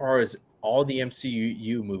something as far as all the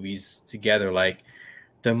MCU movies together, like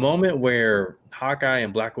the moment where Hawkeye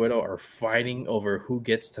and Black Widow are fighting over who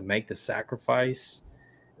gets to make the sacrifice.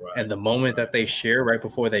 Right. And the moment that they share right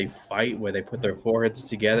before they fight, where they put their foreheads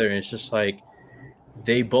together, and it's just like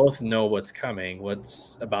they both know what's coming,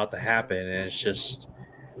 what's about to happen, and it's just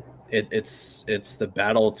it's the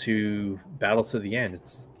battle to the end.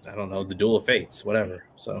 It's, I don't know, the duel of fates, whatever.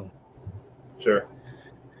 So sure.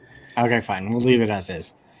 Okay, fine. We'll leave it as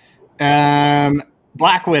is.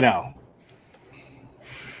 Black Widow.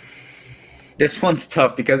 This one's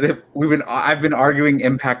tough because I've been arguing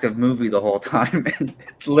impact of movie the whole time, and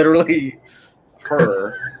it's literally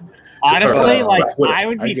her. Honestly, I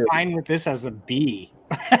would be fine with this as a B.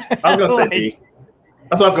 I was gonna say B.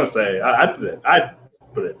 That's what I was gonna say. I'd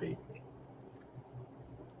put it at B.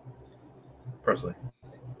 Personally,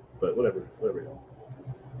 but whatever.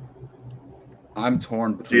 I'm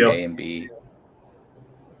torn between A and B.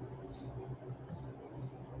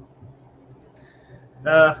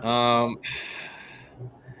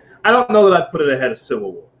 I don't know that I'd put it ahead of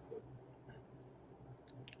Civil War.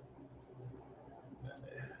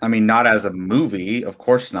 I mean, not as a movie, of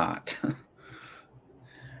course not.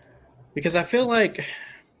 Because I feel like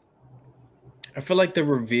the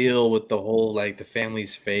reveal with the whole like the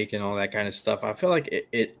family's fake and all that kind of stuff, I feel like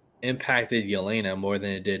it impacted Yelena more than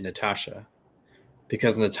it did Natasha,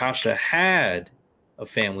 because Natasha had a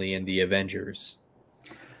family in the Avengers.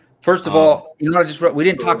 First of all, you know what I just wrote? We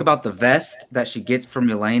didn't talk about the vest that she gets from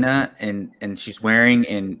Yelena and she's wearing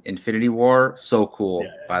in Infinity War. So cool,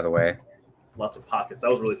 by the way. Lots of pockets.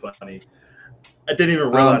 That was really funny. I didn't even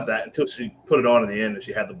realize that until she put it on in the end and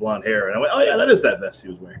she had the blonde hair. And I went, oh, yeah, that is that vest she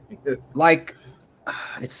was wearing. Like,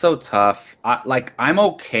 it's so tough. I'm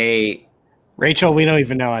okay. Rachel, we don't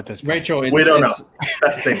even know at this point. Rachel, we don't know.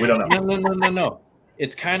 That's the thing. We don't know. No.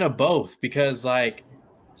 It's kind of both, because like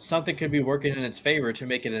something could be working in its favor to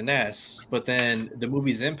make it an S, but then the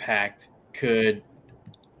movie's impact could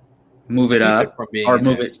move it up or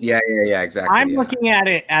move it. Yeah, exactly. I'm looking at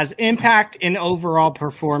it as impact and overall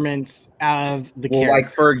performance of the character.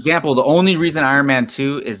 Like, for example, the only reason Iron Man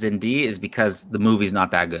 2 is in D is because the movie's not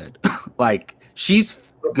that good. Like, she's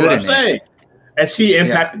good in it. And she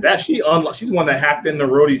impacted that. She's the one that hacked in the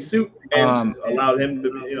Rhodey suit and allowed him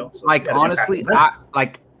to, So like, honestly,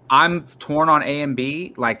 I'm torn on A and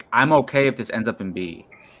B. Like, I'm okay if this ends up in B.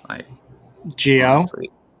 Like, Gio.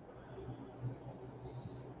 Honestly.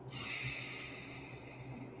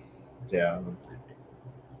 Yeah.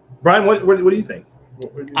 Brian, what do you think?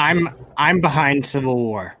 I'm behind Civil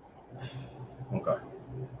War. Okay.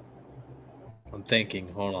 I'm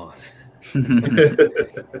thinking. Hold on.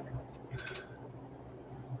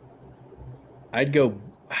 I'm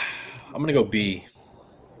gonna go B.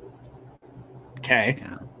 Okay.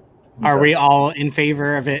 Yeah. Are we all in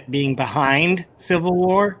favor of it being behind Civil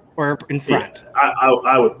War or in front? Yeah,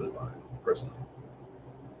 I would put it behind, personally.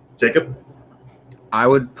 Jacob? I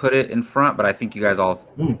would put it in front, but I think you guys all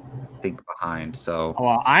Hmm. think behind. So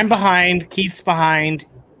Well, I'm behind. Keith's behind.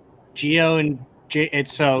 Geo and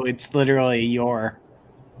it's literally your.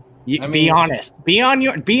 I Be mean- honest. Be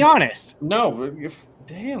honest. No,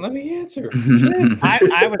 damn. Let me answer.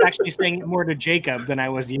 I was actually saying it more to Jacob than I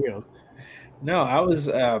was you. No, I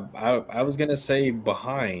was gonna say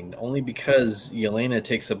behind only because Yelena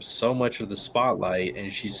takes up so much of the spotlight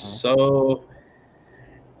and she's so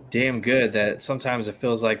damn good that sometimes it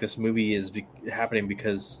feels like this movie is happening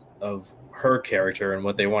because of her character and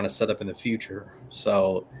what they want to set up in the future.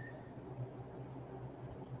 So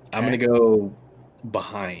I'm gonna go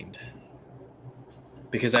behind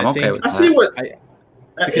because I'm okay with I see what.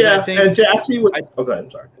 Because yeah, I think- and I see what. Oh, go ahead.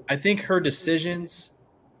 I'm sorry. I think her decisions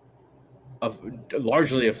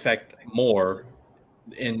largely affect more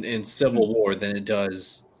in Civil War than it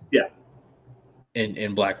does. Yeah.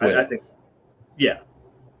 In Black Widow. I think. Yeah.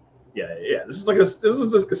 This is like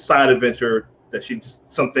a side adventure that she's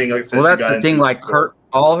something like I said. well, she that's got the thing. into Like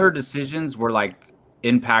all her decisions were like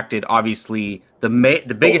impacted. Obviously, the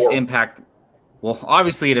biggest world. impact. Well,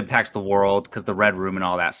 obviously, it impacts the world because the Red Room and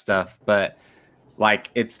all that stuff. But like,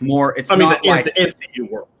 it's more. It's not like the MCU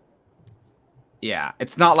world. yeah,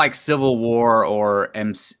 it's not like Civil War or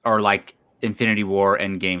like Infinity War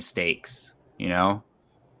Endgame stakes. You know.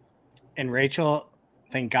 And Rachel,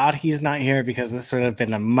 thank God he's not here because this would have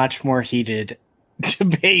been a much more heated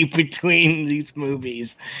debate between these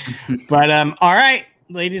movies. But all right,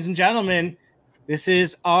 ladies and gentlemen, this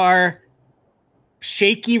is our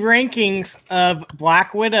shaky rankings of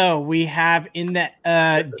Black Widow. We have in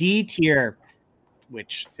the D tier,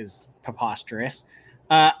 which is preposterous,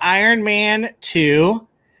 Iron Man 2.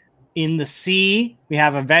 In the C, we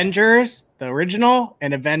have Avengers, the original,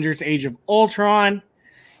 and Avengers Age of Ultron.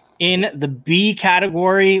 In the B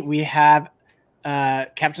category, we have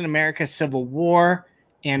Captain America Civil War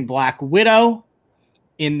and Black Widow.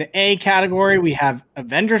 In the A category, we have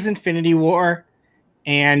Avengers Infinity War.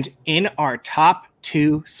 And in our top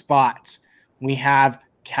 2 spots, we have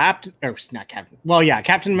Captain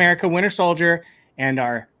America Winter Soldier, and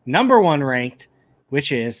our number 1 ranked,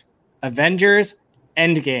 which is Avengers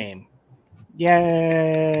Endgame.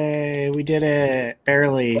 Yay, we did it.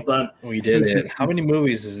 Barely. Well done. We did it. How many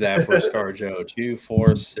movies is that for ScarJo? 2,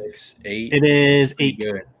 4, 6, 8? It is Pretty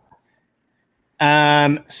 8.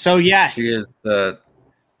 good. So yes. She is the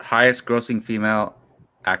highest grossing female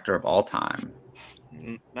actor of all time.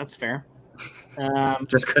 That's fair.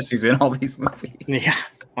 Just because she's in all these movies. Yeah.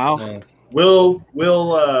 Well,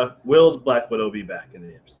 Uh, Will Black Widow be back in the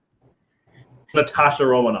MCU? Natasha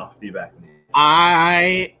Romanoff be back in the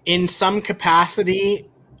MCU? in some capacity,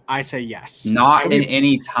 I say yes. Not in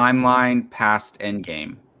any timeline past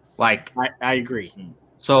Endgame. Like, I agree.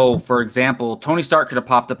 so for example, Tony Stark could have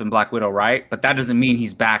popped up in Black Widow, right? But that doesn't mean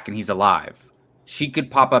he's back and he's alive. She could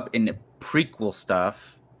pop up in the prequel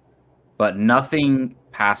stuff, but nothing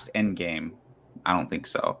past Endgame. I don't think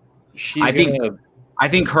so. I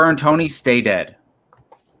think her and Tony stay dead.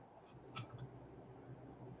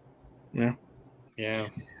 Yeah.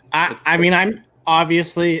 I mean,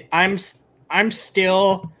 I'm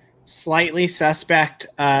still slightly suspect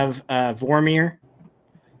of Vormir.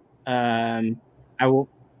 I will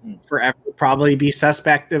forever probably be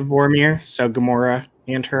suspect of Vormir. So Gamora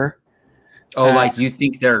and her. Oh, like you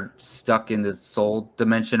think they're stuck in the soul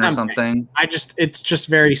dimension or something. something? It's just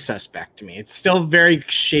very suspect to me. It's still very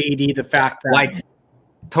shady. The fact that Like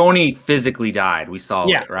Tony physically died. We saw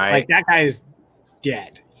it, right? Like that guy's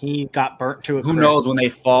dead. He got burnt to a Who crisp. knows when they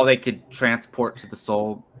fall, they could transport to the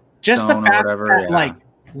soul. Just the stone or fact whatever, that, yeah. like,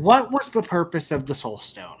 what was the purpose of the soul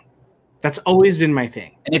stone? That's always been my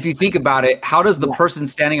thing. And if you think about it, how does the Yeah. person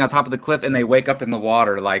standing on top of the cliff and they wake up in the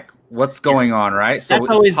water? Like, what's going on, right? So That's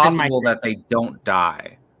always it's been my possible thing. that they don't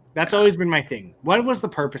die. That's always been my thing. What was the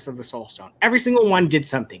purpose of the soul stone? Every single one did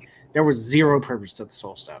something. There was zero purpose to the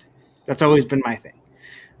soul stone. That's always been my thing.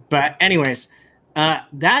 But anyways,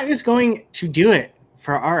 that is going to do it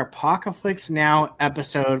for our Apocalypse Now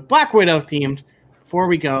episode, Black Widow themed. Before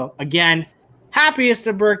we go, again, happiest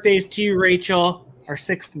of birthdays to you, Rachel, our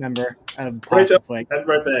 6th member of Rachel, Apocalypse. happy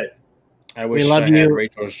birthday. I wish love I had you.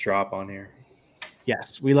 Rachel's drop on here.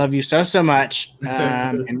 Yes, we love you so much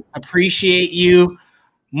and appreciate you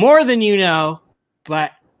more than you know.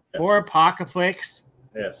 But for Apocalypse,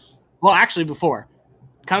 Yes. well, actually, before,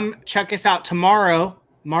 come check us out tomorrow,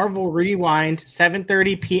 Marvel Rewind,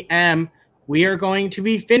 7:30 p.m. We are going to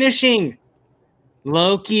be finishing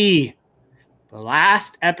Loki, the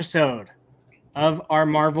last episode of our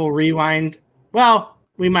Marvel Rewind. Well,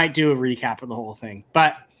 we might do a recap of the whole thing,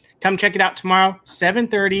 but come check it out tomorrow,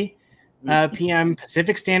 7:30. p.m.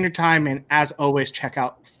 Pacific Standard Time. And as always, check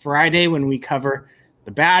out Friday when we cover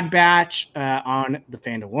The Bad Batch on the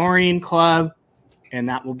Fandalorian Club. And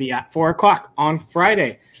that will be at 4 o'clock on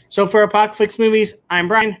Friday. So for Apocalypse Movies, I'm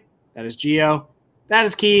Brian. That is Gio. That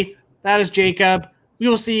is Keith. That is Jacob. We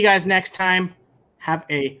will see you guys next time. Have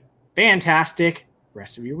a fantastic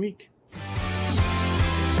rest of your week.